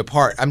 pulling you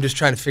apart. I'm just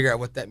trying to figure out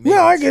what that means.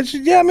 Yeah, I get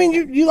you. Yeah, I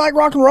mean, you like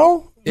rock and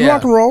roll? You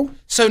rock and roll.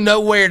 So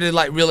nowhere to,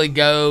 like, really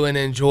go and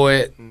enjoy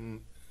it.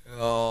 And,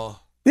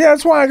 yeah,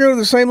 that's why I go to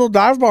the same little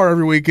dive bar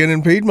every weekend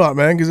in Piedmont,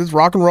 man, because it's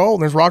rock and roll,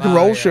 and there's rock and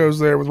roll shows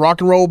there with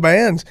rock and roll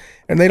bands,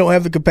 and they don't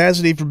have the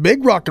capacity for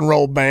big rock and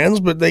roll bands,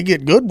 but they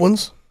get good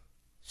ones.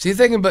 So you're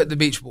thinking about the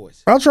Beach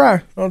Boys? I'll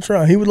try.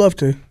 He would love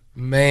to.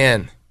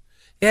 Man.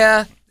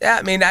 Yeah,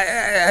 I mean,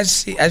 I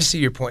see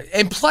your point.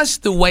 And plus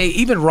the way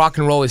even rock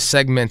and roll is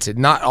segmented,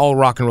 not all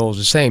rock and roll is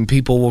the same.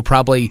 People will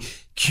probably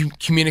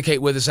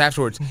communicate with us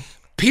afterwards.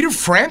 Peter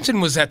Frampton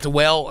was at the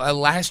well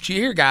last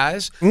year,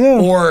 guys.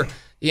 Yeah. Or...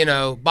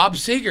 Bob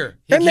Seger,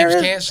 he keeps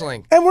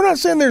canceling. And we're not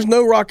saying there's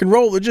no rock and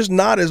roll. There's just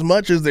not as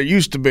much as there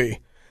used to be.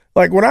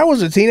 Like when I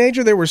was a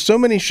teenager, there were so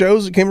many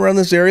shows that came around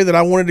this area that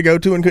I wanted to go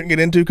to and couldn't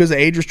get into because of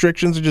age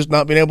restrictions and just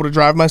not being able to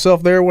drive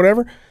myself there or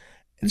whatever.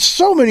 It's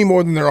so many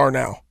more than there are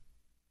now.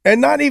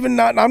 And I'm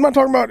not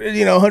talking about,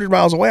 100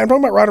 miles away. I'm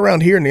talking about right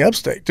around here in the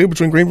upstate, too,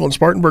 between Greenville and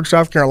Spartanburg,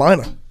 South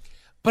Carolina.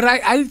 But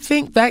I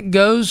think that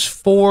goes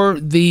for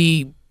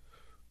the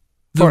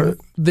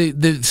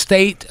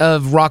state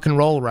of rock and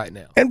roll right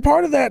now. And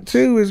part of that,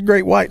 too, is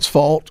Great White's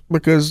fault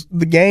because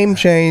the game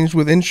changed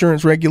with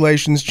insurance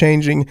regulations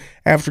changing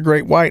after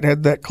Great White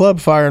had that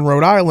club fire in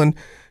Rhode Island.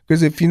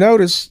 Because if you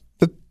notice,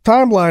 the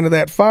timeline of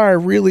that fire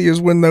really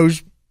is when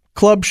those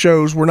club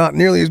shows were not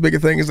nearly as big a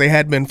thing as they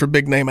had been for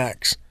big-name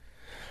acts.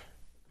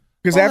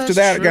 Because after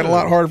that, it got a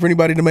lot harder for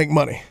anybody to make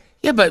money.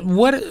 Yeah, but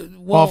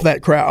off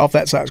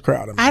that size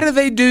crowd. I mean. How do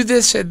they do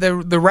this at the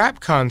rap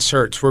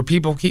concerts where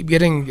people keep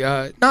getting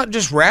not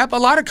just rap, a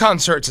lot of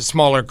concerts at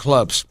smaller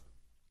clubs?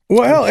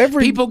 Well,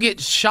 people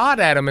get shot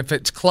at them if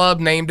it's club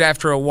named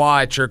after a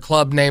watch or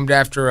club named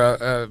after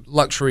a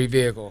luxury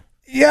vehicle.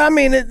 Yeah, I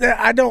mean,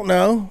 I don't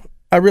know.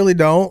 I really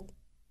don't.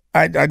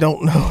 I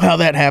don't know how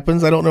that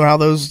happens. I don't know how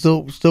those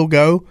still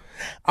go.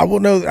 I will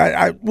know.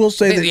 I will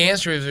say that the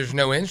answer is there's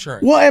no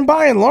insurance. Well, and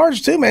by and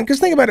large too, man. Because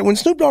think about it. When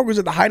Snoop Dogg was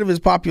at the height of his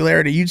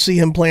popularity, you'd see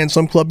him playing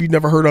some club you'd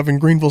never heard of in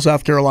Greenville,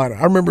 South Carolina.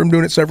 I remember him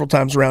doing it several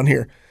times around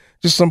here,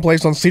 just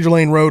someplace on Cedar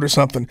Lane Road or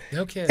something.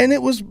 Okay. And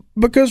it was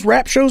because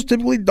rap shows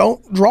typically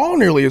don't draw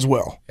nearly as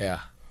well. Yeah.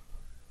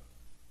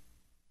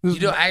 You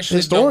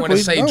don't want to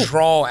say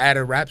draw at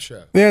a rap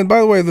show. Yeah, and by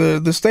the way,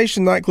 the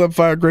station nightclub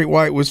fire Great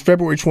White was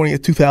February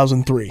 20th,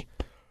 2003.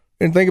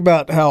 And think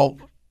about how,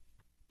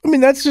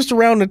 that's just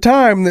around the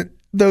time that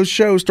those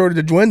shows started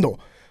to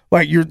dwindle.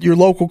 Like your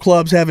local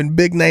clubs having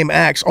big name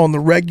acts on the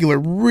regular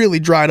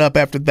really dried up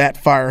after that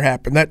fire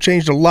happened. That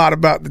changed a lot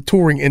about the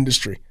touring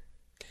industry.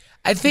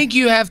 I think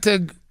that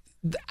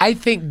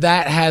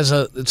has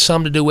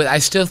something to do with, I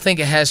still think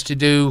it has to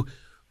do,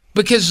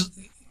 because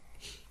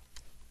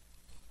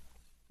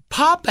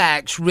pop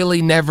acts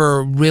really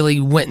never really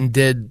went and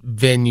did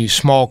venues,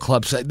 small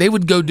clubs. They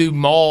would go do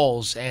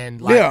malls and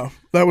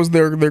that was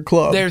their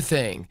club, their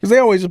thing. Because they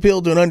always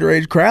appealed to an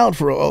underage crowd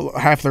for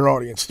half their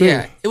audience too.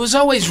 Yeah, it was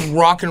always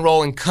rock and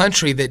roll and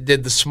country that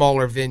did the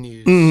smaller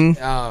venues.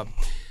 Mm-hmm.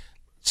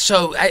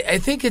 So I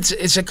think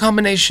it's a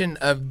combination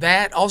of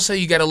that. Also,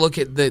 you got to look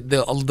at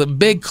the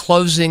big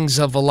closings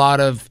of a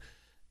lot of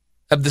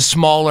the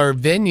smaller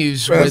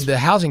venues with the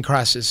housing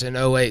crisis in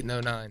 2008 and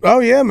 2009.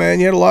 Oh, yeah, man.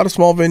 You had a lot of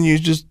small venues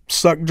just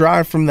sucked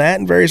dry from that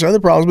and various other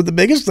problems. But the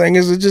biggest thing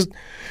is it just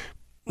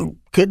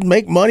couldn't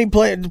make money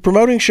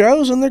promoting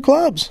shows in their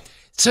clubs.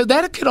 So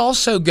that could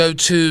also go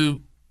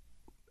to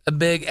a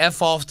big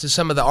F-off to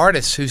some of the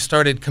artists who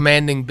started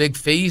commanding big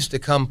fees to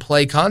come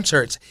play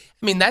concerts.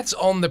 That's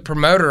on the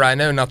promoter, I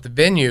know, not the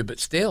venue, but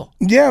still.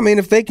 Yeah,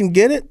 if they can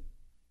get it,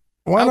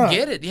 why not?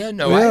 Get it. Yeah,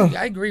 no, yeah.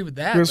 I agree with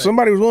that. Because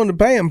somebody was willing to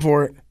pay them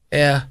for it.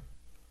 Yeah.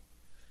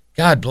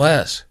 God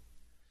bless.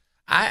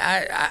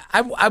 I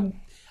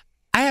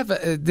have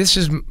this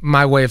is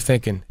my way of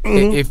thinking.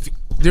 Mm-hmm. If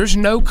there's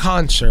no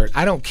concert,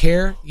 I don't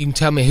care. You can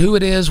tell me who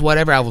it is,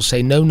 whatever. I will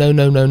say no.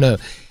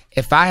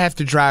 If I have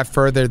to drive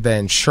further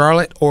than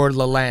Charlotte or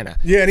Atlanta.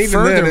 Yeah, and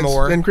even then,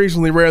 it's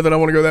increasingly rare that I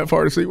want to go that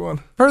far to see one.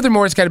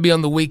 Furthermore, it's got to be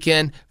on the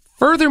weekend.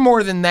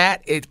 Furthermore than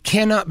that, it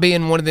cannot be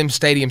in one of them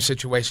stadium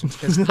situations,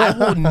 because I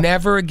will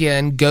never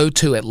again go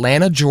to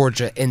Atlanta,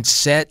 Georgia, and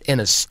sit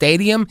in a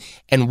stadium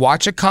and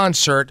watch a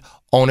concert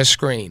on a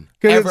screen.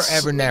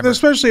 Ever, never.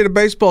 Especially at a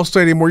baseball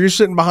stadium where you're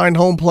sitting behind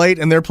home plate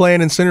and they're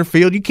playing in center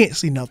field. You can't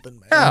see nothing,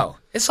 man. No.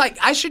 It's like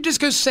I should just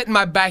go sit in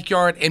my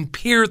backyard and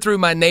peer through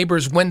my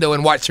neighbor's window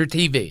and watch their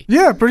TV.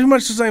 Yeah, pretty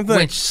much the same thing.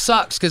 Which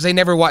sucks because they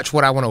never watch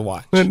what I want to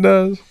watch. It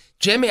does.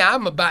 Jimmy,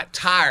 I'm about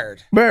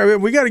tired. Barry,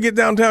 we got to get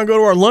downtown and go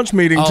to our lunch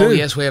meeting, too. Oh,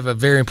 yes, we have a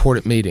very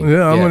important meeting.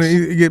 Yeah, I'm going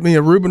to get me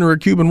a Reuben or a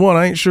Cuban one.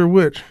 I ain't sure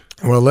which.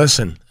 Well,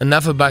 listen,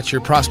 enough about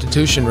your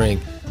prostitution ring.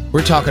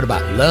 We're talking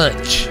about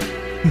lunch.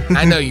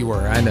 I know you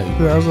were. I know you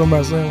were. Yeah, I was on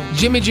my sandwich.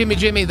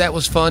 Jimmy, that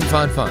was fun.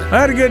 I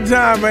had a good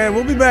time, man.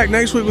 We'll be back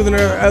next week with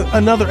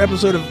another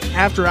episode of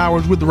After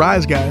Hours with the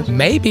Rise Guys.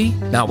 Maybe.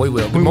 No, we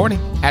will. Good morning,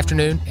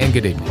 afternoon, and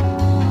good evening.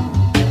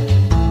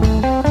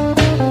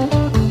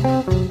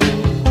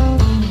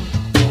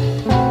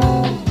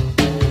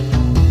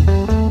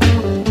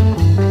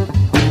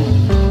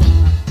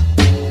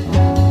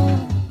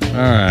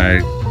 All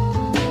right,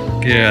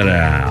 get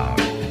out.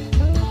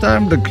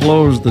 Time to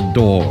close the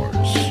doors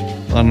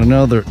on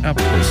another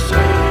episode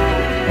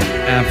of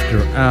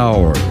After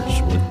Hours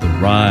with the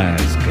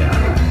Rise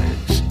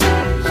Guys.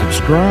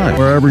 Subscribe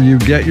wherever you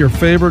get your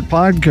favorite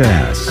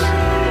podcasts.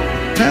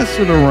 Pass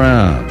it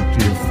around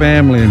to your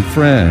family and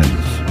friends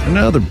and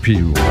other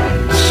P1s.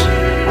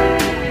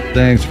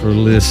 Thanks for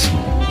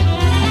listening.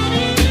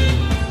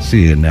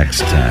 See you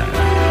next time.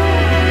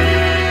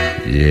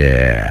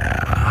 Yeah.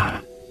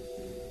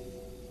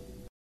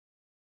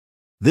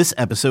 This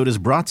episode is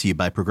brought to you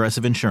by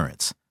Progressive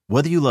Insurance.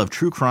 Whether you love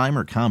true crime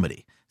or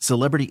comedy,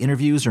 celebrity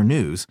interviews or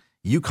news,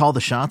 you call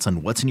the shots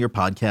on what's in your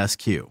podcast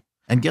queue.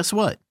 And guess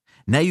what?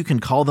 Now you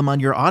can call them on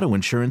your auto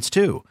insurance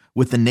too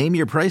with the Name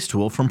Your Price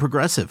tool from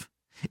Progressive.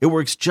 It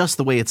works just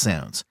the way it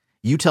sounds.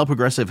 You tell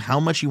Progressive how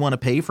much you want to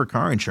pay for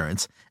car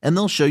insurance, and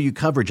they'll show you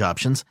coverage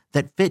options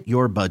that fit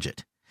your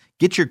budget.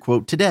 Get your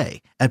quote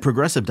today at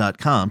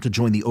Progressive.com to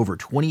join the over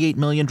 28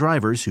 million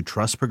drivers who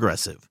trust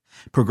Progressive.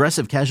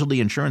 Progressive Casualty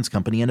Insurance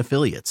Company and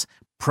Affiliates.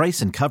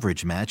 Price and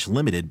coverage match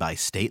limited by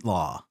state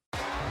law.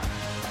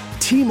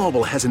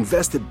 T-Mobile has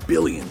invested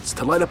billions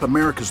to light up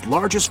America's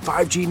largest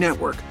 5G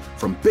network,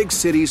 from big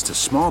cities to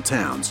small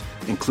towns,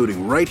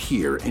 including right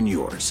here in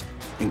yours.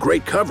 And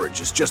great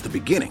coverage is just the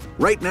beginning.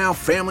 Right now,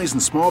 families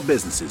and small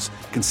businesses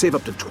can save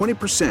up to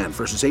 20%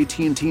 versus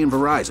AT&T and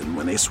Verizon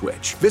when they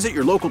switch. Visit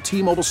your local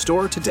T-Mobile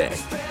store today.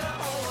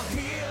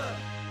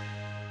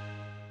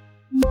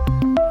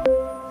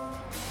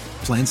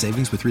 Plan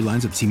savings with 3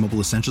 lines of T-Mobile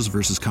Essentials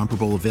versus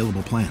comparable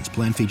available plans.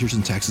 Plan features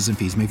and taxes and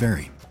fees may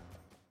vary.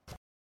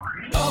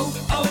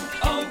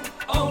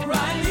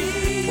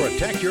 O'Reilly.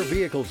 Protect your your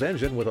vehicle's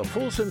engine with a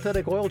full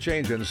synthetic oil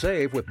change and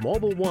save with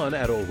Mobile One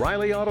at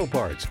O'Reilly Auto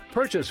Parts.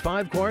 Purchase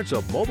 5 quarts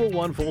of Mobile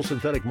One full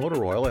synthetic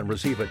motor oil and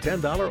receive a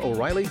 $10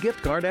 O'Reilly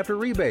gift card after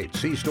rebate.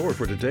 See store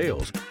for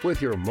details. With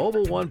your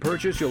Mobile One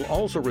purchase, you'll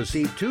also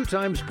receive 2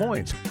 times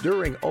points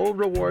during O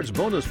Rewards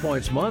Bonus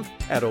Points Month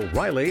at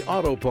O'Reilly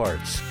Auto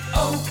Parts.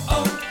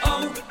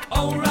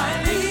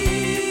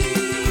 O'Reilly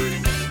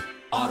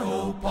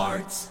Auto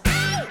Parts.